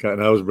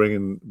 and I was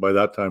bringing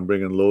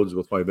loads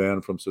with my van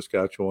from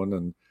Saskatchewan,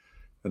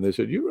 and they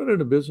said, "You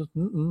running a business?"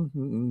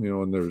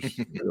 And there's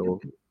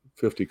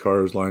 50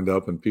 cars lined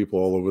up and people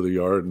all over the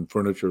yard and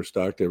furniture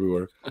stacked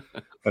everywhere.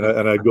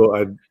 And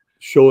I'd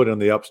show it in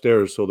the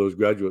upstairs. So those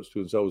graduate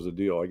students, that was the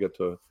deal.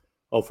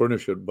 I'll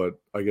furnish it, but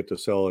I get to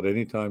sell it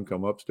anytime,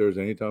 come upstairs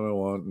anytime I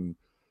want,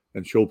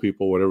 and show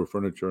people whatever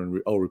furniture,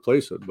 and I'll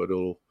replace it, but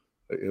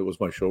it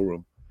was my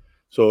showroom.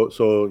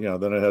 So yeah,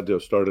 then I had to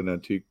start an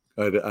antique.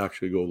 I had to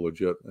actually go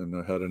legit, and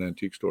I had an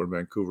antique store in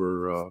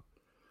Vancouver,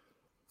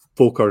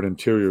 Folk Art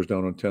Interiors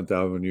down on 10th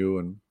Avenue,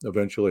 and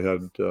eventually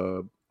had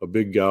a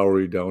big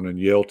gallery down in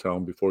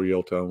Yaletown before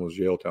Yaletown was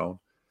Yaletown,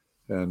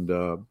 and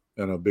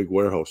a big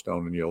warehouse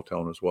down in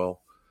Yaletown as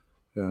well.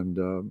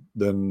 And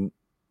then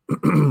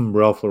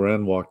Ralph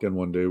Lauren walked in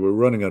one day. We were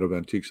running out of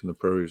antiques in the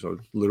prairies. I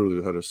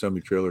literally had a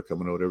semi-trailer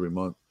coming out every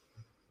month.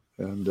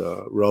 And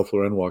Ralph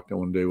Lauren walked in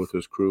one day with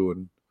his crew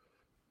and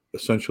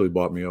essentially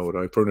bought me out.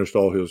 I furnished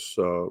all his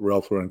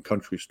Ralph Lauren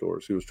country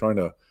stores. He was trying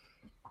to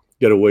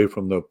get away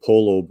from the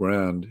Polo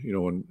brand,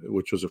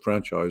 which was a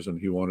franchise, and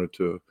he wanted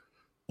to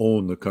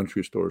own the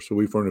country stores. So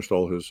we furnished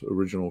all his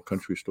original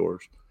country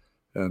stores,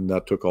 and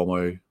that took all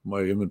my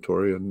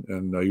inventory,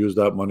 and I used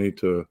that money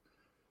to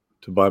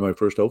buy my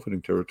first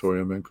outfitting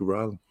territory on Vancouver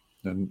Island.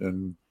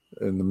 And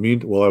in the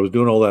meantime, while I was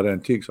doing all that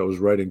antiques, I was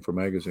writing for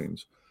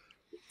magazines.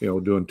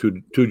 Doing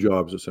two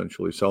jobs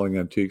essentially, selling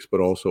antiques,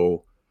 but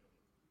also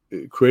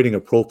creating a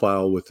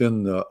profile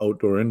within the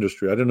outdoor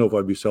industry. I didn't know if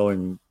I'd be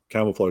selling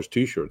camouflage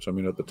T-shirts. I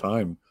mean, at the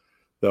time,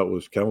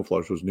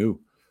 camouflage was new.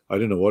 I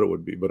didn't know what it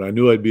would be, but I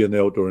knew I'd be in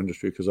the outdoor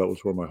industry because that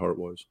was where my heart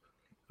was.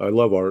 I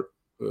love art,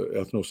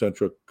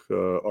 ethnocentric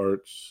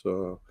arts,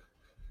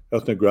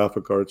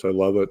 ethnographic arts. I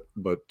love it,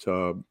 but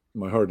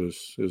my heart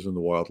is in the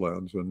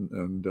wildlands,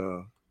 and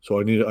so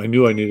I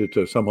knew I needed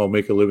to somehow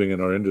make a living in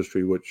our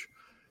industry, which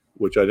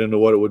I didn't know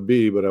what it would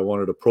be, but I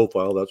wanted a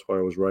profile. That's why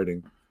I was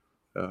writing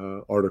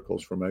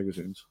articles for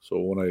magazines. So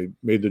when I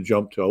made the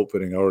jump to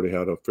outfitting, I already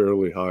had a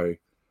fairly high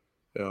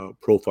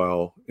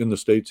profile in the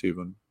States,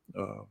 even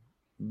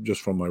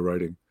just from my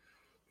writing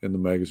in the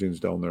magazines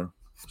down there.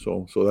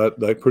 So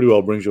that pretty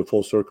well brings you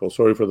full circle.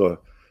 Sorry for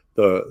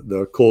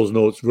the Coles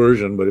Notes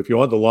version, but if you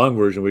want the long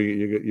version,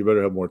 you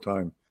better have more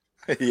time.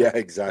 Yeah,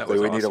 exactly.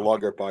 We need a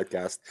longer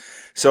podcast.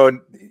 So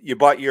you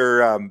bought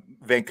your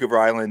Vancouver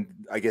Island,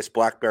 I guess,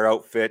 Black Bear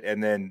outfit,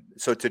 and then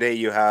so today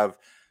you have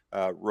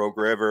Rogue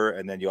River,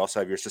 and then you also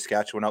have your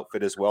Saskatchewan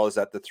outfit as well. Is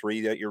that the three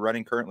that you're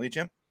running currently,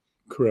 Jim?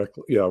 Correct.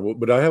 Yeah,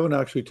 but I haven't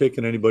actually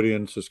taken anybody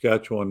in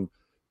Saskatchewan.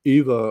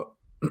 Eva,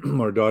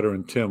 our daughter,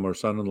 and Tim, our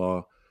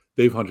son-in-law,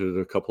 they've hunted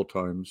it a couple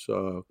times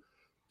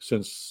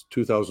since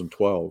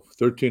 2012.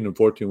 13 and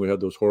 14, we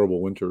had those horrible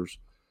winters,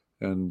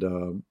 and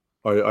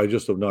I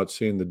just have not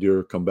seen the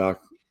deer come back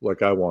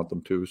like I want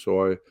them to.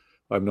 So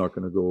I'm not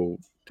going to go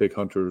take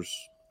hunters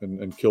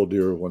and kill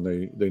deer when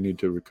they need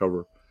to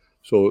recover.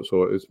 So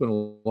it's been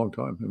a long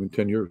time. I mean,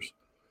 10 years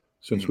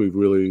since we've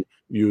really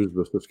used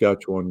the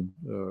Saskatchewan,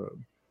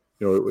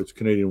 it's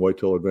Canadian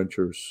Whitetail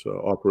Adventures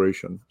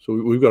operation. So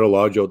we've got a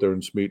lodge out there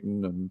in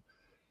Smeaton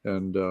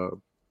and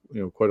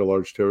quite a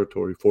large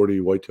territory,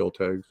 40 whitetail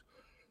tags.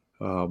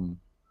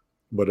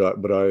 But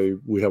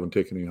we haven't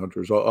taken any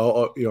hunters.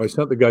 I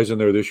sent the guys in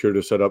there this year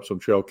to set up some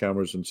trail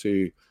cameras and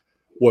see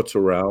what's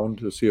around,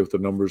 to see if the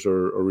numbers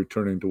are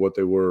returning to what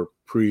they were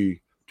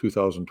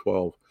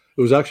pre-2012.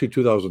 It was actually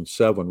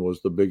 2007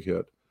 was the big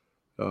hit.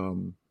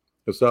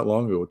 It's that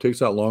long ago. It takes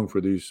that long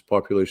for these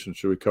populations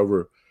to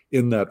recover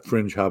in that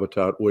fringe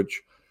habitat,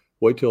 which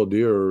whitetail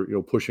deer,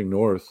 pushing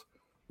north.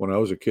 When I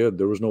was a kid,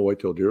 there was no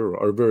whitetail deer,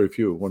 or very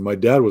few. When my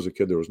dad was a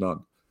kid, there was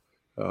none.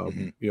 So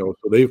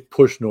they've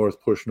pushed north,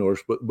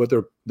 but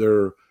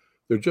they're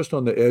just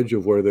on the edge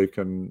of where they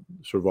can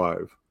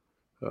survive.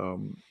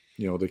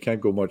 They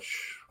can't go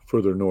much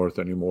further north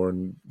anymore,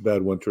 and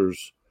bad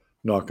winters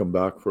knock them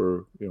back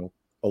for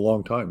a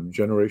long time,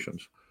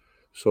 generations.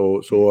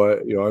 So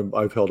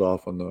I've held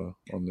off on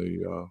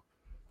the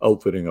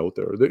outfitting out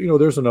there.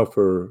 There's enough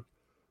for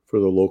the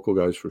local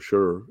guys for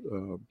sure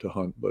to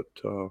hunt, but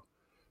to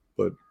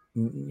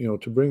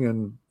bring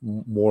in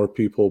more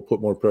people,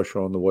 put more pressure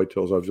on the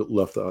whitetails, I've just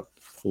left that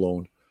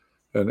alone.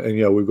 And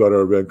yeah, we've got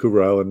our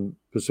Vancouver Island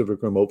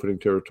Pacific Rim outfitting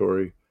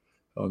territory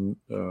on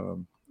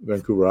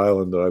Vancouver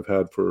Island that I've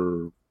had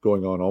for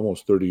going on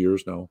almost 30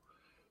 years now.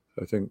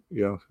 I think,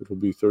 it'll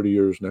be 30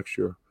 years next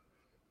year.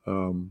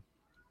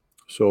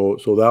 So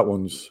that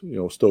one's,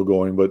 still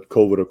going, but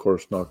COVID, of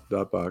course, knocked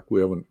that back.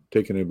 We haven't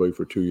taken anybody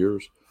for 2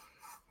 years.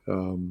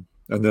 And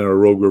then our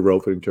Rogue River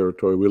outfitting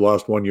territory, we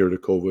lost 1 year to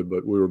COVID,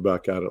 but we were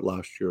back at it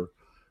last year.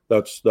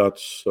 That's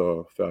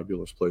a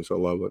fabulous place. I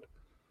love it.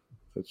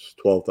 It's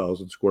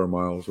 12,000 square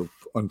miles of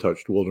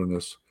untouched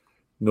wilderness,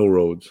 no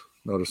roads,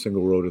 not a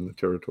single road in the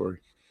territory.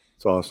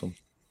 It's awesome.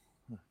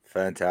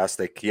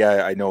 Fantastic.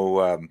 Yeah, I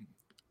know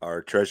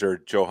our treasurer,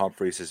 Joe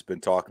Humphreys, has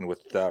been talking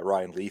with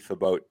Ryan Leaf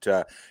about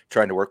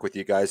trying to work with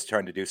you guys,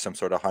 trying to do some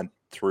sort of hunt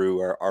through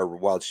our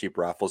wild sheep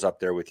raffles up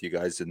there with you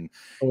guys. And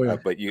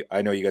but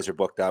I know you guys are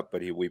booked up,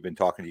 but we've been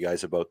talking to you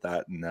guys about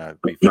that, and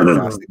it'd be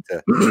fantastic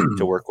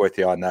to work with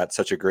you on that.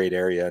 Such a great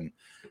area, and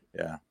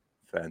yeah,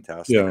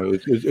 fantastic. Yeah,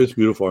 it's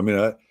beautiful. I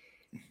mean,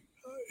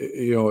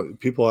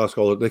 people ask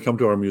they come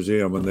to our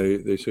museum and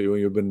they say, well,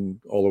 you've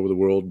been all over the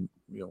world,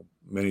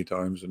 many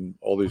times, and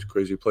all these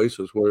crazy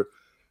places. Where,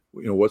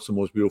 what's the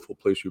most beautiful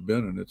place you've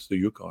been? And it's the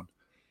Yukon.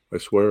 I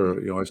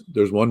swear,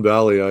 there's one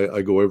valley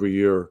I go every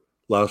year,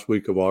 last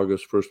week of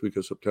August, first week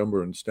of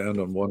September, and stand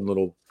on one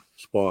little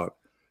spot,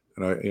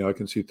 and I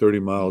can see 30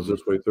 miles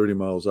this way, 30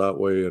 miles that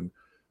way, and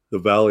the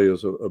valley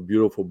is a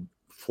beautiful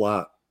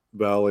flat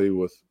valley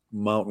with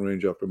mountain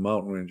range after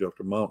mountain range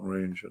after mountain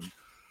range, and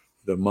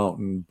the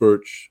mountain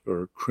birch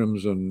are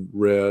crimson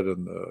red,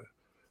 and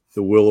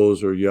the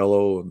willows are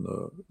yellow, and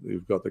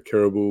you've got the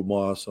caribou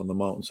moss on the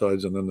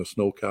mountainsides, and then the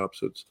snow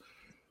caps. It's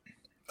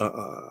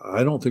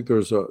I don't think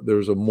there's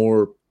a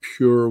more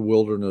pure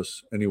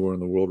wilderness anywhere in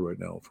the world right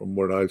now, from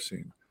what I've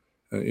seen.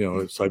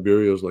 And,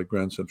 Siberia is like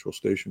Grand Central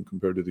Station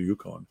compared to the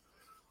Yukon.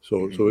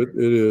 So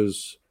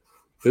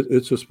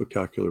it's a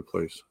spectacular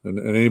place, and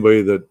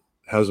anybody that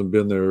hasn't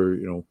been there,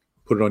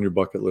 put it on your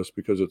bucket list,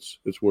 because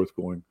it's worth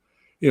going.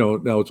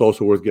 Now it's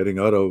also worth getting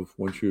out of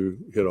once you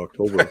hit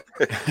October.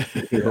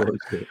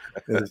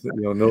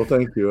 No,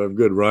 thank you. I'm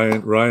good.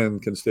 Ryan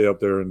can stay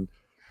up there and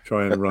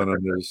try and run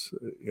on these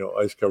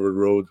ice covered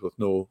roads with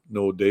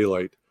no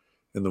daylight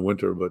in the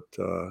winter. But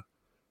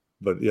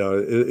yeah,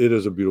 it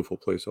is a beautiful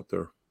place up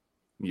there.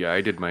 Yeah,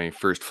 I did my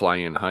first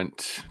fly-in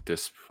hunt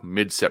this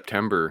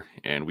mid-September,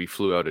 and we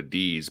flew out of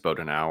Dease about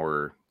an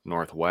hour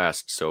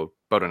northwest, so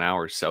about an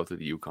hour south of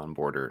the Yukon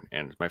border.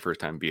 And it's my first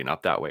time being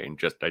up that way. And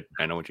just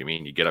I know what you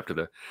mean. You get up to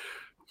the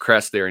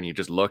crest there, and you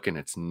just look, and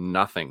it's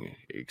nothing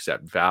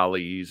except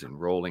valleys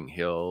and rolling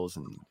hills,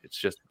 and it's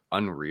just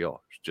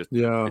unreal. It's just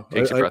it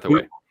takes your breath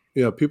away.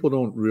 Yeah, people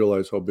don't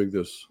realize how big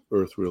this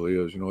Earth really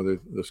is.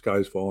 The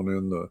sky's falling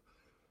in.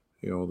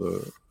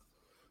 The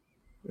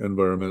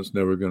environment's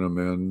never going to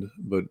mend,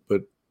 but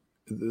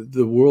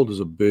the world is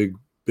a big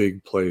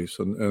place,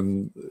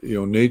 and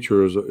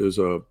nature is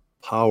a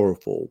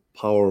powerful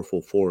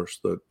force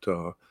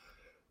that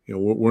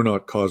we're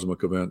not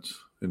cosmic events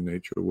in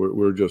nature.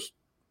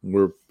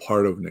 We're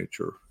part of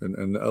nature,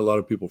 and a lot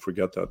of people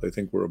forget that. They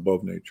think we're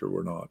above nature.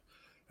 We're not.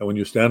 And when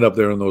you stand up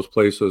there in those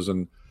places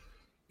and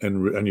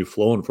you've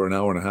flown for an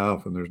hour and a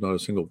half and there's not a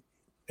single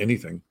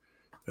anything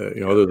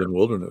other than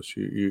wilderness,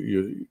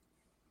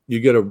 you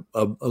get a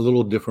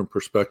little different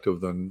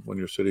perspective than when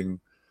you're sitting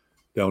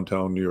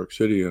downtown New York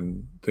City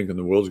and thinking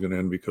the world's going to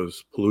end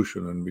because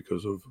pollution and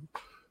because of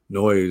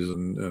noise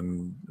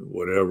and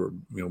whatever,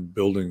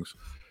 buildings.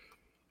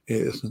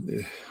 It's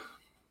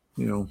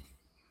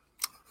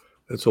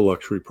a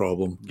luxury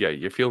problem. Yeah,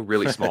 you feel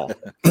really small.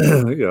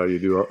 Yeah, you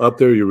do. Up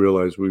there, you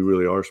realize we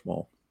really are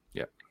small.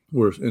 Yeah,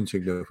 we're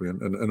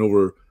insignificant,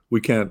 and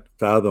we can't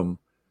fathom.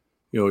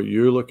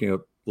 You're looking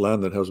at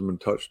land that hasn't been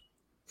touched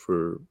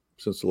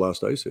since the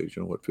last ice age,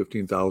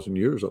 15,000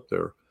 years up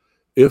there,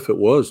 if it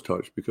was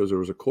touched, because there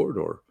was a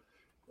corridor.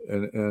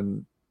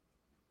 And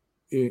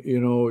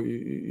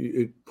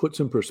it puts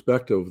in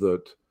perspective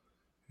that,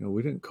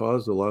 we didn't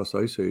cause the last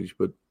ice age,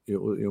 but, we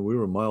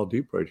were a mile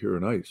deep right here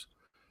in ice.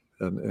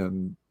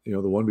 And the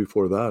one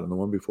before that and the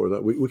one before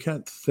that, we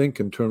can't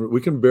think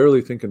we can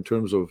barely think in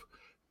terms of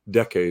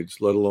decades,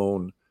 let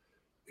alone,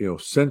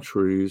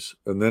 centuries.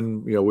 And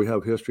then, we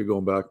have history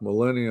going back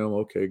millennium.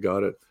 Okay,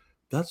 got it.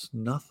 That's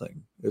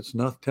nothing. It's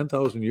not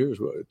 10,000 years.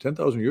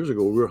 10,000 years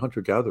ago, we were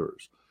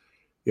hunter-gatherers,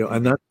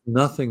 and that's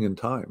nothing in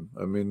time.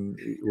 I mean,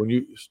 when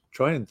you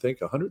try and think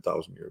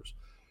 100,000 years,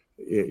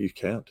 you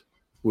can't.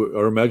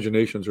 Our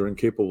imaginations are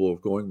incapable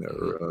of going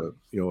there,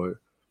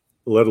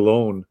 let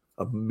alone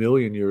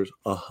 1,000,000 years,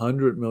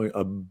 100 million,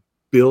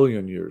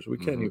 1,000,000,000 years. We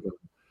can't even,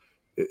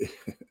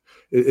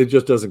 it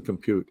just doesn't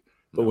compute.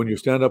 But when you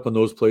stand up in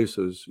those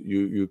places,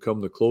 you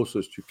come the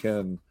closest you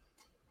can.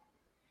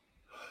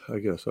 I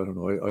guess, I don't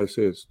know. I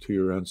say it's to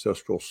your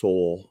ancestral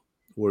soul,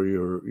 where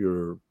you're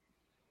you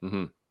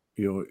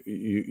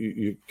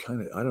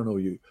kind of, I don't know,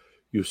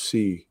 you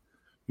see,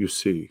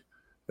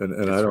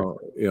 and I don't,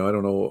 I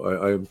don't know.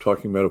 I'm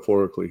talking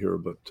metaphorically here,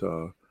 but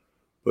the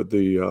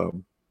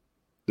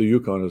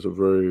Yukon is a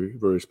very,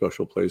 very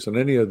special place, and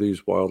any of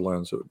these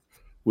wildlands that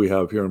we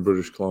have here in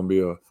British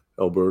Columbia,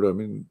 Alberta, I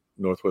mean,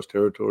 Northwest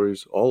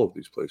Territories, all of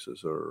these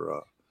places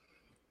are.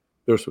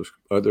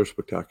 They're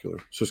spectacular.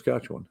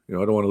 Saskatchewan, I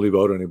don't want to leave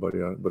out anybody,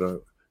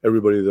 but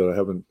everybody that I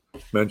haven't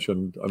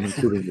mentioned, I'm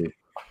including you.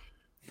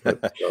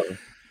 But,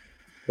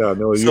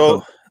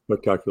 so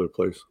spectacular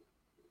place.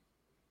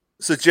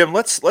 So Jim,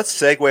 let's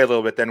segue a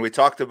little bit. Then we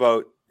talked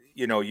about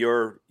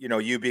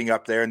you being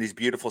up there in these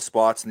beautiful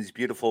spots and these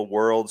beautiful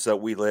worlds that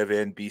we live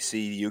in: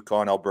 BC,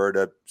 Yukon,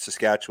 Alberta,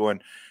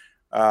 Saskatchewan.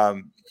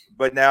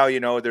 But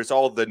now there's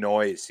all the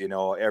noise,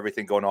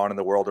 everything going on in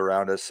the world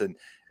around us,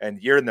 and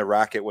you're in the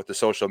racket with the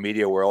social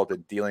media world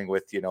and dealing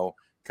with,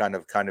 kind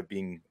of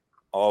being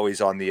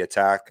always on the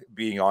attack,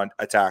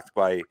 attacked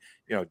by,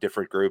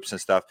 different groups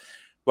and stuff.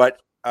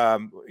 But,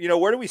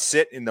 where do we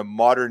sit in the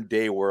modern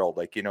day world?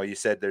 Like, you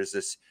said there's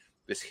this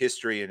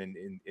history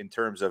and in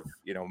terms of,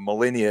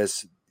 millennia,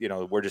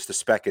 we're just a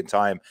speck in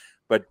time,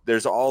 but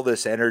there's all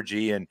this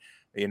energy and,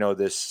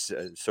 this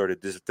sort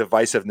of this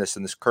divisiveness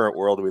in this current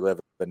world we live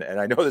in. And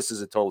I know this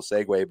is a total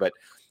segue, but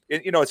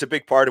it's a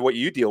big part of what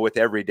you deal with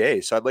every day.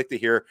 So I'd like to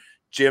hear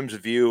Jim's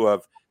view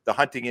of the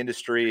hunting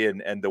industry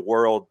and the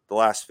world the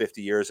last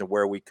 50 years and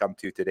where we come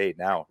to today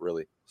now,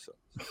 really. So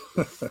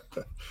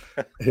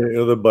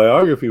the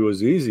biography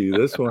was easy.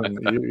 This one,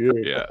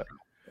 yeah.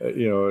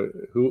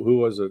 Who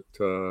was it?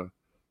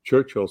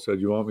 Churchill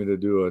said, "You want me to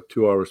do a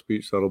 2-hour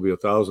speech? That'll be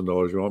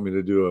 $1,000. You want me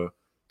to do a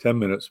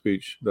 10-minute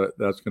speech?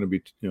 That's going to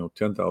be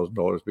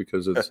 $10,000,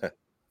 because it's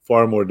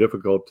far more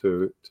difficult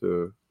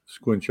to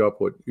squinch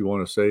up what you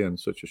want to say in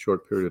such a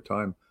short period of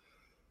time."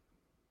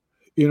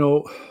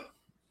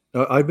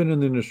 I've been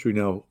in the industry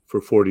now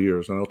for 40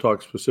 years, and I'll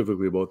talk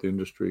specifically about the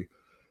industry.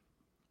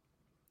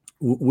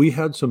 We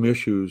had some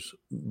issues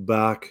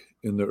back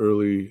in the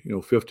early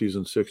 50s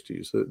and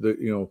 60s.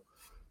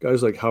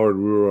 Guys like Howard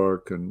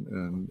Ruark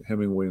and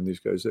Hemingway and these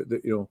guys,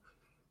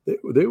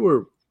 they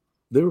were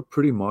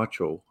pretty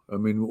macho. I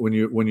mean, when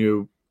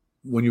you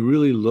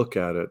really look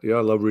at it,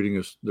 I love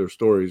reading their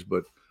stories,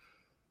 but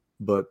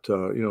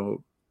I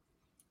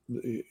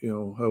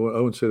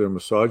wouldn't say they're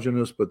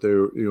misogynist, but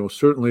they're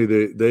certainly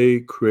they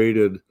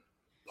created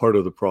part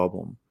of the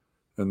problem,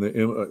 And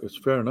it's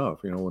fair enough.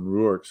 You know, when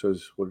Ruark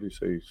says, what did he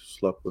say? He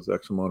slept with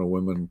X amount of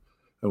women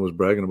and was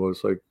bragging about it.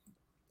 It's like,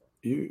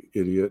 you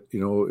idiot. You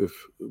know,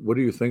 what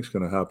do you think's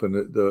going to happen?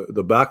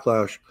 The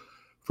backlash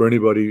for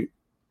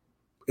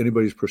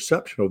anybody's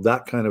perception of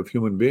that kind of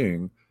human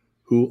being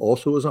who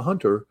also is a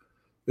hunter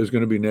is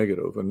going to be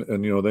negative.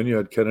 And you know, then you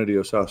had Kennedy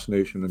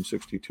assassination in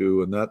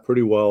 1962, and that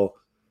pretty well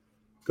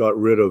got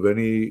rid of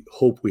any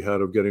hope we had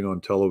of getting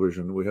on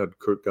television. We had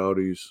Kurt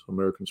Gowdy's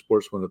American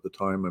Sportsman at the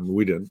time, and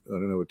we didn't. I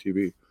didn't have a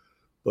TV.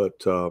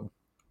 But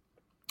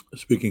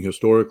speaking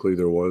historically,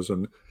 there was.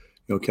 And,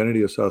 you know,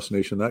 Kennedy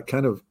assassination, that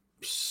kind of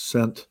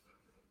sent,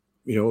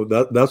 you know,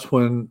 that's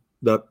when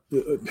that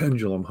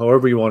pendulum,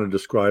 however you want to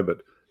describe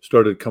it,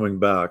 started coming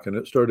back. And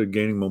it started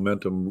gaining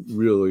momentum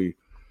really,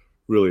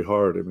 really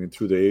hard. I mean,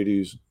 through the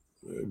 80s,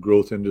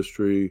 growth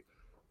industry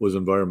was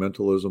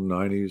environmentalism,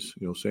 90s,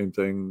 you know, same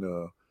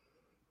thing.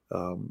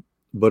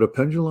 But a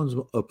pendulum's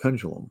a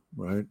pendulum,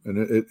 right? And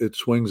it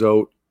swings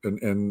out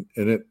and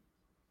it,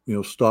 you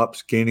know,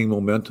 stops gaining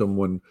momentum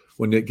when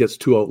it gets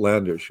too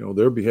outlandish. You know,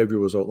 their behavior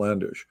was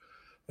outlandish,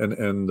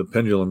 and the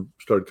pendulum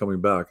started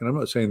coming back. And I'm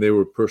not saying they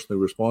were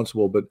personally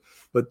responsible, but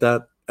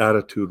that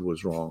attitude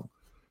was wrong.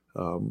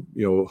 You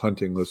know,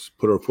 hunting, let's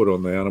put our foot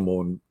on the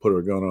animal and put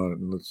our gun on it,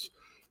 and let's,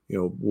 you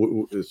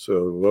know, it's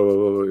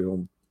you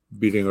know,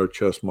 beating our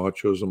chest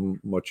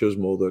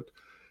machismo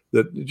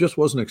that just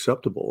wasn't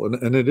acceptable.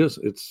 And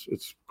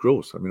it's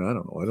gross. I mean, I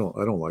don't know.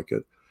 I don't like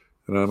it.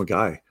 And I'm a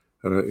guy,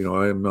 and you know,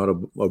 I am not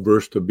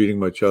averse to beating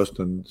my chest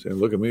and saying,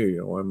 look at me, you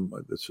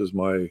know, this is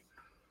my,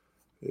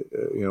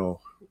 you know,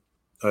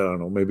 I don't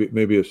know,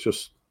 maybe it's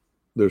just,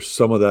 there's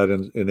some of that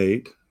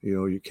innate, you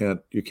know, you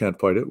can't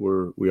fight it.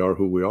 We are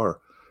who we are,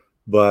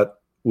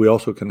 but we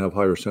also can have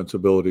higher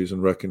sensibilities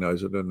and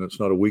recognize it. And it's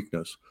not a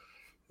weakness.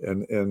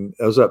 And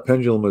as that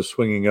pendulum is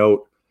swinging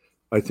out,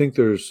 I think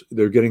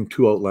they're getting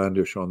too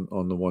outlandish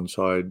on the one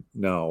side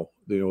now.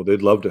 You know,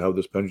 they'd love to have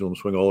this pendulum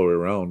swing all the way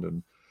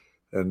around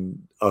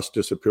and us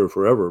disappear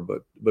forever,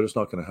 but it's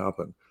not going to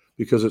happen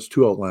because it's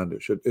too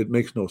outlandish. It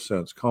makes no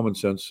sense. Common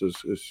sense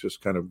is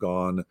just kind of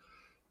gone.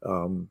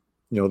 You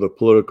know, the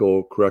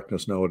political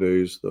correctness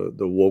nowadays, the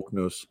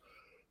wokeness,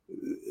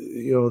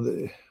 you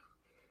know,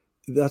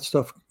 that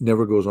stuff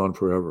never goes on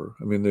forever.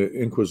 I mean, the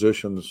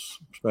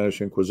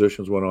Spanish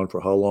Inquisitions went on for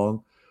how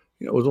long?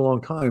 You know, it was a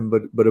long time,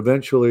 but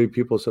eventually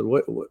people said,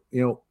 what,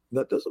 you know,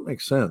 that doesn't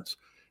make sense.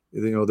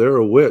 You know, they're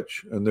a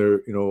witch, and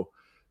they're, you know,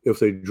 if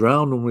they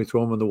drown when we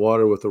throw them in the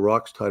water with the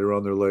rocks tied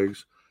around their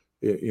legs,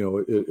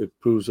 it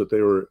proves that they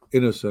were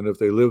innocent. If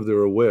they live,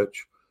 they're a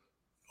witch,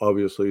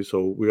 obviously.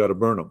 So we got to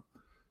burn them.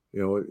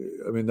 You know,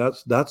 I mean,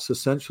 that's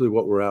essentially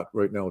what we're at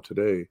right now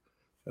today.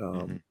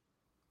 And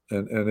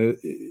it,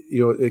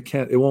 you know,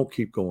 it won't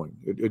keep going.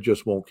 It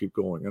just won't keep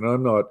going. And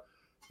I'm not,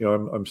 you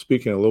know, I'm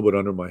speaking a little bit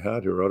under my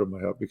hat here, out of my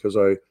hat, because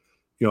you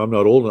know, I'm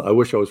not old. I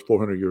wish I was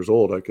 400 years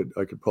old. I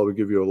could probably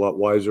give you a lot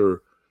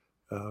wiser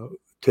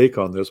take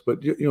on this,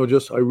 but you know,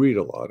 just I read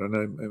a lot, and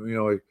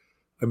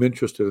I'm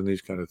interested in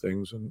these kind of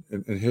things, and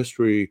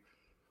history,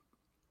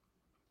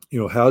 you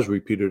know, has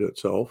repeated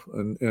itself,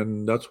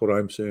 and that's what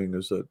I'm saying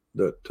is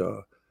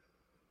that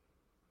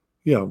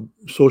yeah,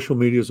 social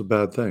media is a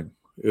bad thing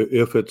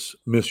if it's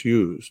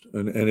misused,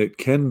 and it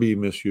can be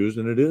misused,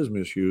 and it is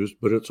misused,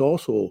 but it's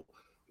also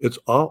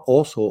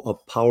a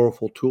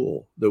powerful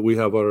tool that we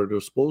have at our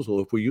disposal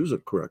if we use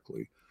it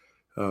correctly.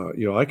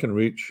 You know, I can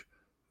reach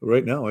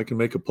right now. I can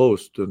make a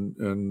post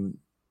and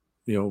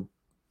you know,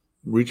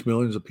 reach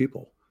millions of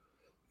people.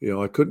 You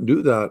know, I couldn't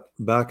do that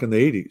back in the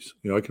 80s.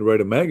 You know, I could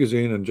write a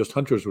magazine and just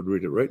hunters would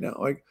read it. Right now,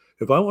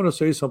 if I want to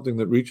say something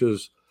that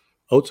reaches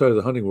outside of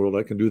the hunting world,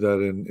 I can do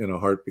that in a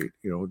heartbeat.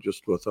 You know,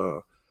 just with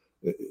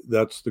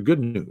that's the good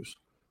news.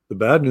 The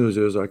bad news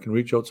is I can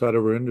reach outside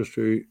of our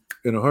industry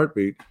in a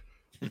heartbeat.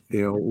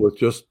 You know, with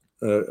just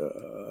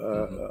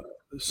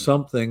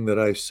something that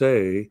I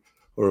say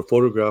or a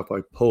photograph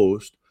I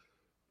post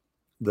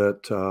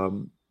that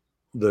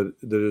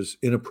is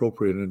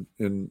inappropriate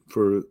and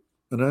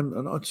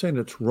I'm not saying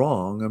it's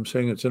wrong. I'm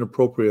saying it's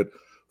inappropriate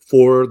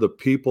for the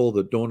people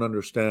that don't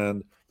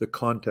understand the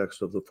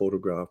context of the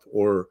photograph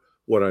or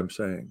what I'm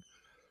saying.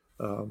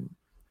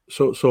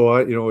 So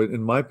I, you know,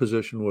 in my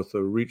position with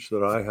the reach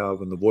that I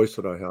have and the voice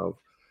that I have,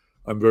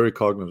 I'm very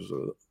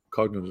cognizant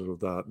of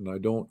that, and I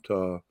don't,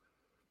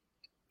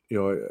 you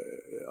know,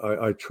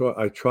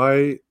 I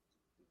try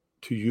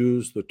to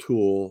use the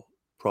tool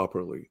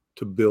properly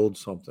to build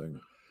something,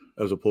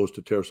 as opposed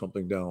to tear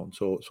something down.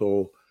 So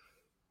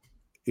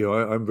you know,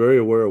 I'm very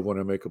aware of when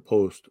I make a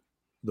post,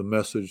 the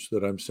message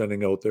that I'm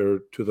sending out there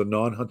to the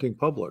non-hunting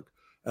public,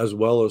 as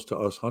well as to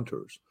us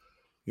hunters.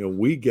 You know,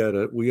 we get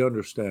it, we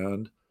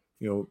understand.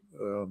 You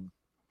know,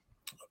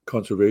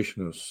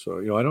 conservationists.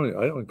 You know, I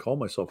don't call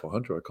myself a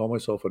hunter. I call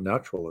myself a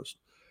naturalist.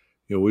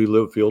 You know, we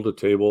live field to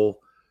table.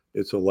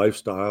 It's a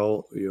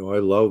lifestyle. You know, I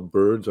love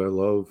birds. I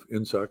love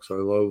insects. I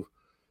love,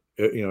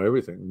 you know,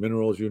 everything,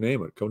 minerals, you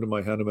name it. Come to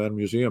my Hahnemann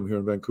Museum here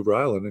in Vancouver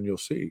Island, and you'll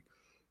see.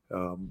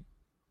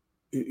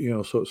 You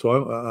know,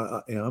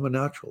 so I'm a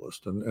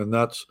naturalist, and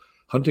that's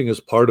hunting is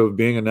part of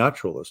being a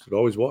naturalist. It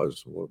always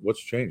was.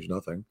 What's changed?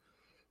 Nothing.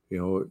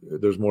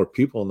 There's more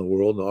people in the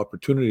world, the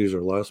opportunities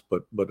are less,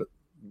 but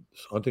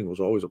hunting was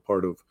always a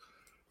part of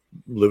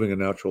living a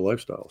natural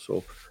lifestyle.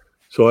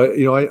 So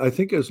I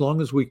think as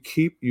long as we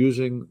keep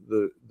using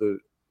the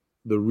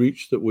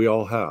reach that we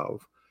all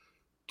have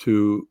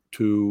to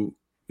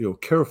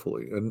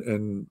carefully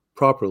and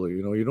properly,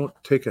 you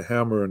don't take a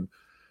hammer and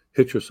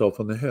hit yourself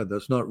on the head.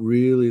 That's not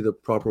really the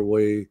proper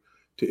way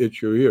to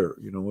itch your ear.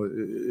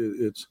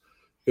 It's,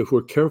 if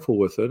we're careful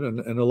with it,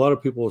 and a lot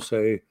of people will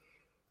say,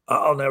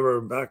 I'll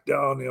never back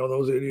down,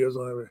 those idiots.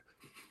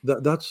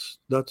 That's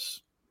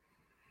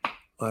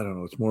I don't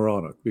know, it's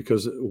moronic,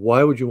 because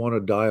why would you want to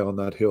die on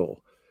that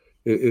hill?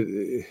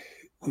 To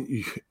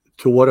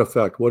what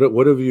effect?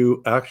 What have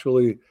you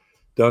actually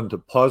done to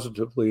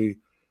positively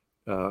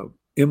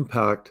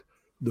impact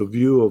the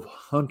view of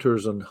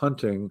hunters and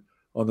hunting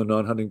on the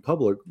non-hunting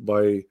public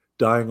by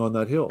dying on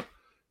that hill?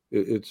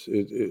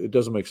 It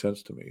doesn't make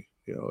sense to me.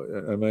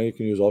 I mean, you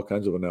can use all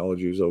kinds of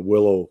analogies. A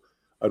willow,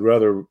 I'd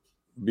rather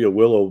be a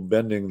willow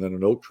bending than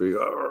an oak tree,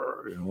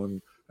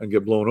 and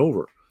get blown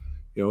over.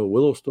 The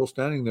willow's still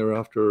standing there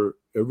after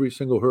every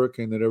single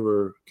hurricane that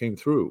ever came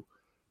through.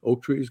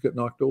 Oak trees get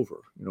knocked over.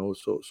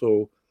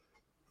 So,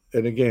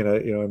 and again,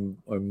 I'm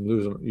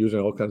using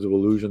all kinds of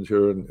illusions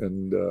here,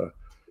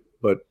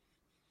 but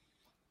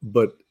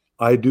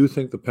I do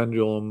think the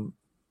pendulum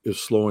is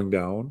slowing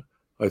down.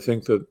 I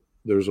think that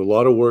there's a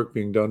lot of work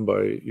being done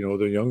by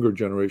the younger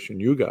generation,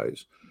 you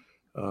guys,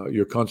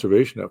 your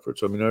conservation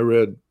efforts. I mean, I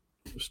read,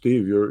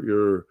 Steve,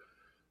 your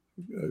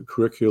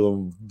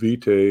curriculum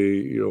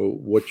vitae,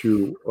 what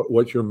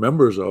you're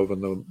members of,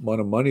 and the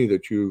amount of money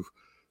that you've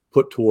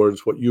put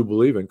towards what you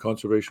believe in,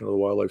 conservation of the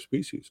wildlife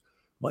species.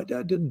 My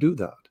dad didn't do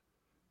that.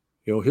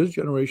 His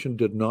generation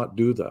did not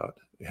do that.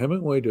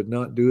 Hemingway did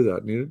not do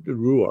that. Neither did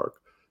Ruark.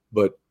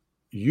 But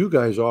you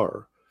guys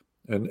are,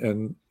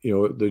 and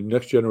the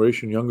next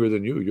generation younger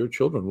than you, your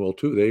children will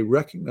too. They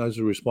recognize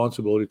the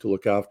responsibility to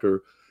look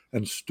after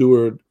and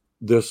steward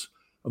this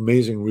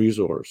amazing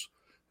resource,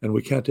 and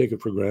we can't take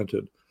it for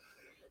granted.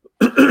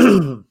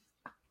 So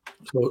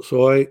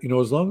I,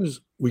 as long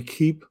as we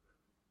keep,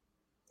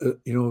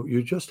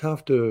 you just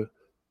have to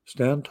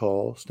stand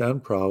tall,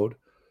 stand proud,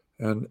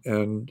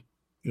 and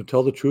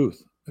tell the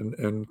truth,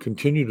 and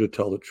continue to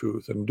tell the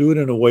truth, and do it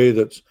in a way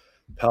that's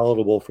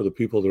palatable for the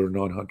people that are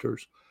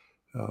non-hunters.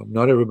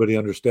 Not everybody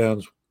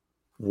understands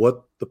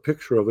what the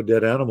picture of a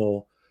dead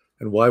animal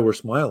and why we're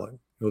smiling.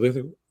 They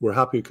think we're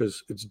happy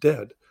because it's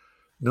dead.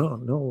 No,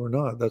 we're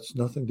not. That's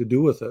nothing to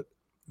do with it.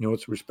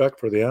 It's respect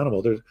for the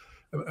animal.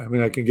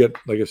 I can get,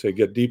 like I say,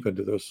 get deep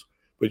into this,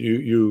 but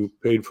you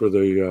paid for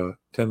the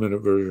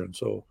 10-minute version,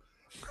 so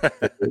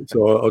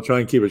I'll try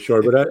and keep it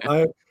short. But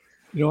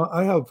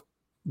I have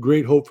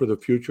great hope for the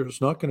future.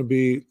 It's not going to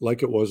be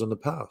like it was in the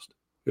past.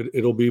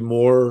 It'll be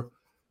more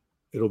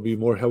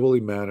heavily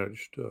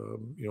managed.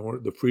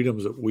 The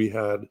freedoms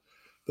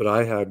that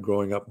I had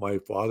growing up, my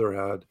father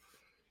had,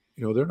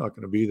 they're not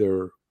going to be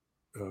there.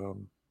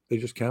 They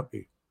just can't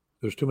be.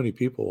 There's too many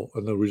people,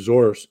 and the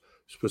resource,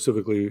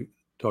 specifically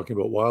talking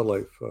about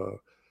wildlife,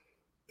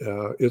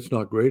 it's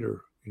not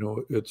greater.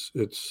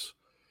 It's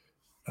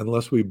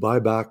unless we buy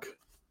back,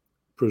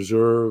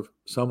 preserve,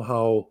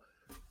 somehow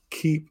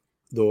keep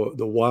the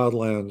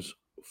wildlands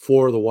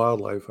for the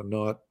wildlife, and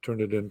not turn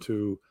it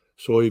into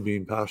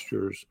soybean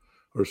pastures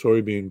or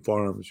soybean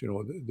farms.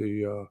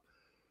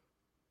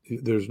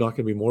 There's not going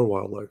to be more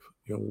wildlife.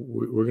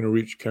 We're going to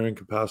reach carrying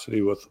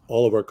capacity with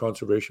all of our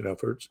conservation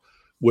efforts,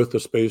 with the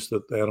space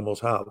that the animals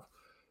have.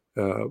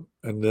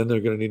 And then they're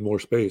going to need more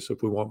space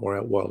if we want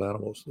more wild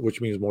animals, which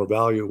means more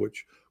value,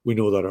 which we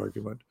know that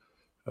argument.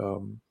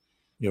 And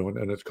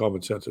it's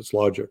common sense, it's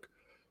logic.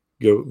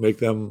 Make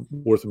them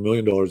worth $1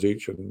 million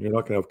each, and you're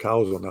not going to have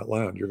cows on that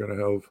land. You're going to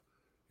have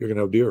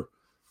deer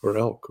or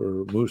elk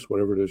or moose,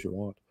 whatever it is you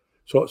want.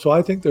 So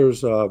I think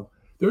there's an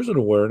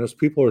awareness.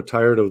 People are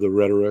tired of the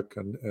rhetoric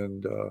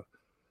and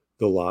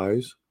the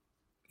lies.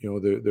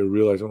 They're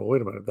realizing, well,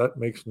 wait a minute, that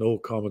makes no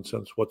common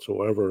sense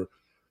whatsoever.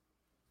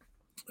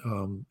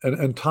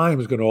 And time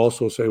is going to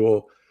also say,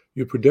 well,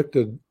 you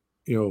predicted,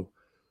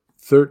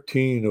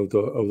 13 of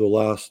the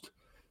last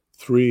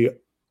 3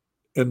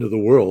 end of the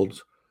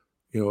worlds.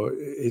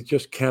 It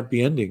just can't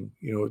be ending.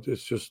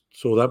 It's just,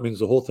 so that means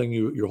the whole thing,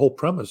 your whole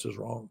premise is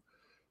wrong.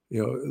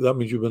 That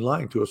means you've been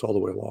lying to us all the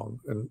way along.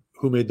 And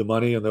who made the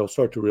money? And they'll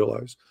start to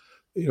realize,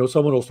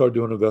 someone will start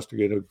doing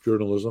investigative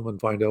journalism and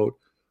find out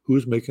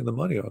who's making the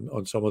money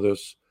on some of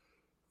this.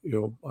 I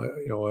don't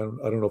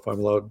know if I'm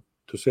allowed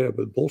to say it,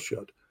 but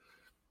bullshit.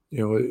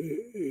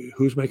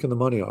 Who's making the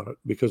money on it?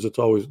 Because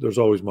there's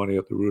always money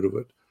at the root of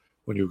it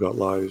when you've got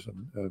lies.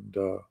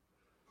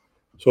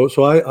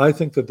 So I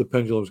think that the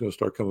pendulum is going to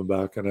start coming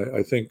back. And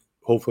I think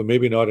hopefully,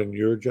 maybe not in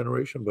your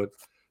generation, but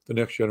the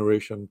next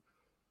generation,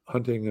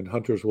 hunting and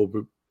hunters will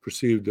be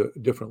perceived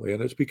differently.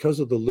 And it's because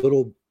of the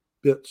little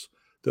bits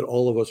that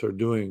all of us are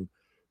doing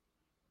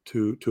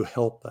to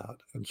help that.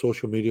 And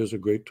social media is a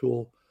great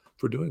tool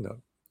for doing that,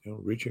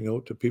 reaching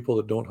out to people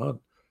that don't hunt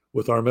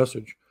with our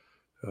message.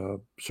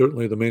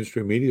 Certainly, the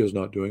mainstream media is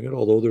not doing it.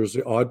 Although there's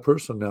the odd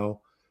person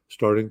now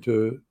starting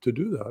to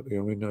do that. I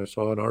mean, I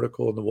saw an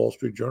article in the Wall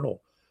Street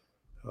Journal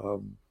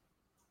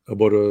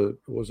about a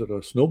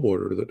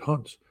snowboarder that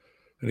hunts,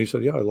 and he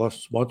said, "Yeah, I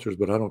lost sponsors,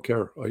 but I don't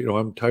care.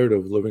 I'm tired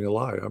of living a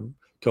lie. I'm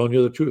telling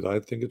you the truth. I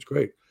think it's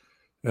great."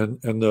 And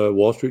the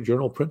Wall Street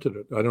Journal printed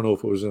it. I don't know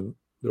if it was in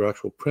their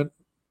actual print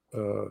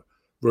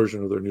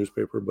version of their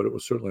newspaper, but it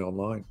was certainly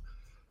online.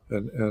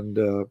 And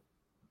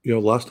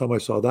last time I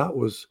saw that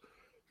was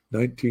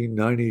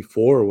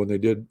 1994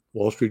 when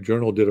Wall Street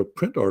Journal did a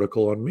print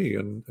article on me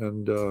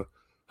and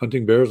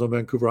hunting bears on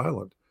Vancouver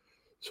Island.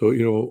 So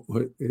you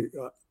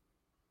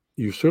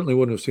certainly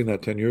wouldn't have seen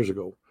that 10 years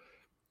ago.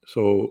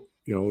 So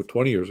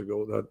 20 years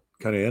ago that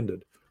kind of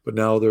ended. But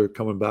now they're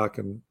coming back,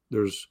 and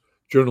there's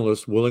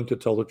journalists willing to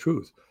tell the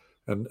truth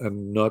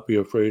and not be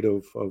afraid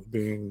of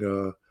being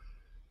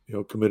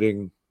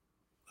committing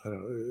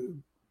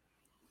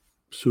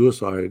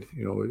suicide,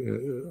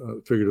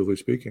 figuratively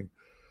speaking,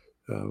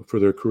 for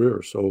their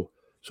career. So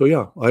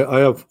yeah, I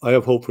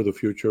have hope for the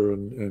future,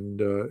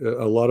 and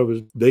a lot of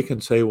it they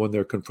can say when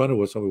they're confronted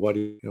with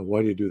somebody,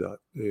 why do you do that?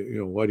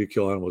 Why do you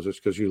kill animals? It's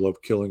because you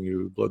love killing,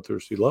 you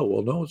bloodthirsty love.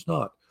 Well, no, it's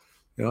not.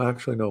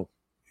 Actually, no.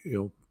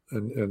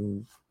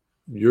 And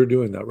you're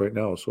doing that right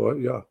now. So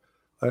yeah,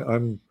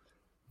 I'm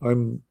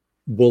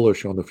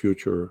bullish on the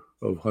future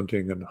of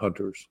hunting and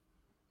hunters.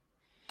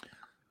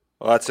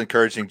 Well, that's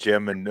encouraging,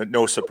 Jim, and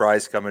no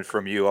surprise coming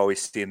from you, always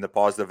seeing the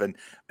positive.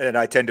 And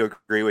I tend to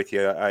agree with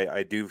you.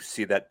 I do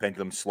see that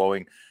pendulum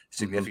slowing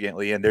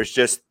significantly, and there's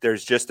just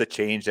a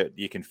change that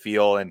you can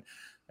feel. And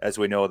as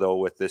we know, though,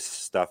 with this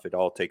stuff, it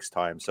all takes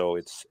time. So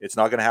it's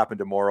not going to happen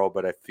tomorrow,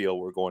 but I feel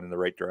we're going in the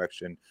right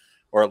direction,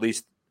 or at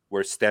least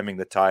we're stemming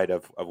the tide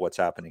of what's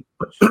happening.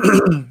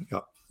 Yeah,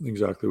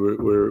 exactly.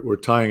 We're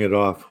tying it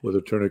off with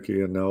a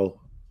tourniquet, and now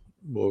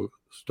we'll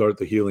start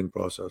the healing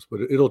process.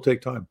 But it'll take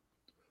time.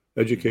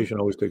 Education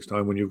always takes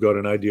time when you've got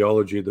an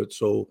ideology that's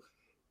so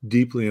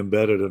deeply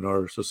embedded in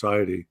our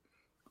society.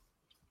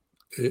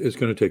 It's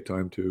going to take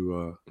time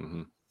to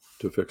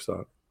fix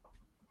that.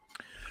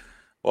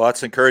 Well,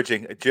 that's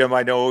encouraging, Jim.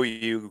 I know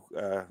you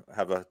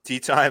have a tea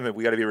time, and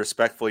we got to be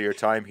respectful of your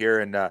time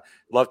here. And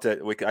love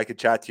to. I could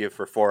chat to you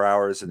for 4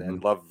 hours,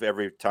 and love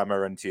every time I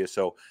run into you.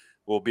 So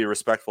we'll be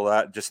respectful of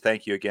that. Just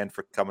thank you again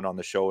for coming on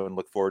the show, and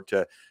look forward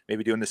to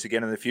maybe doing this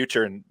again in the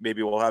future, and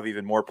maybe we'll have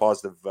even more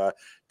positive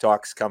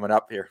talks coming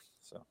up here.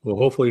 So, well,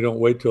 hopefully you don't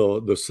wait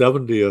till the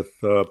 70th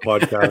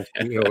podcast.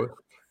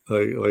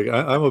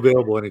 I'm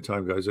available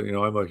anytime, guys.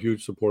 I'm a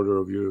huge supporter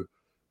of you,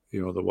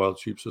 the Wild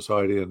Sheep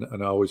Society,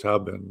 and I always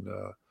have been.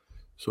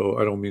 So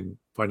I don't mean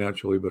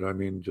financially, but I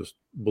mean just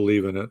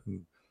believe in it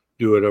and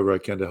do whatever I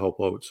can to help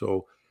out.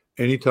 So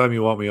anytime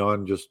you want me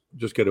on, just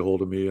get a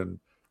hold of me. And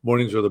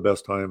mornings are the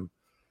best time,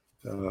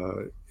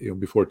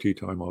 before tea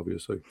time,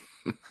 obviously.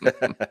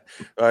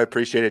 I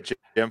appreciate it,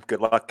 Jim.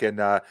 Good luck, and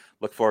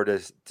look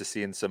forward to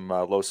seeing some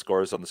low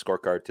scores on the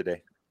scorecard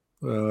today.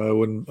 I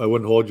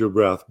wouldn't hold your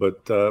breath,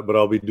 but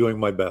I'll be doing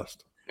my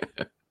best.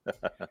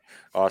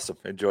 Awesome.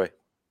 Enjoy.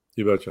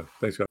 You betcha.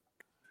 Thanks, guys.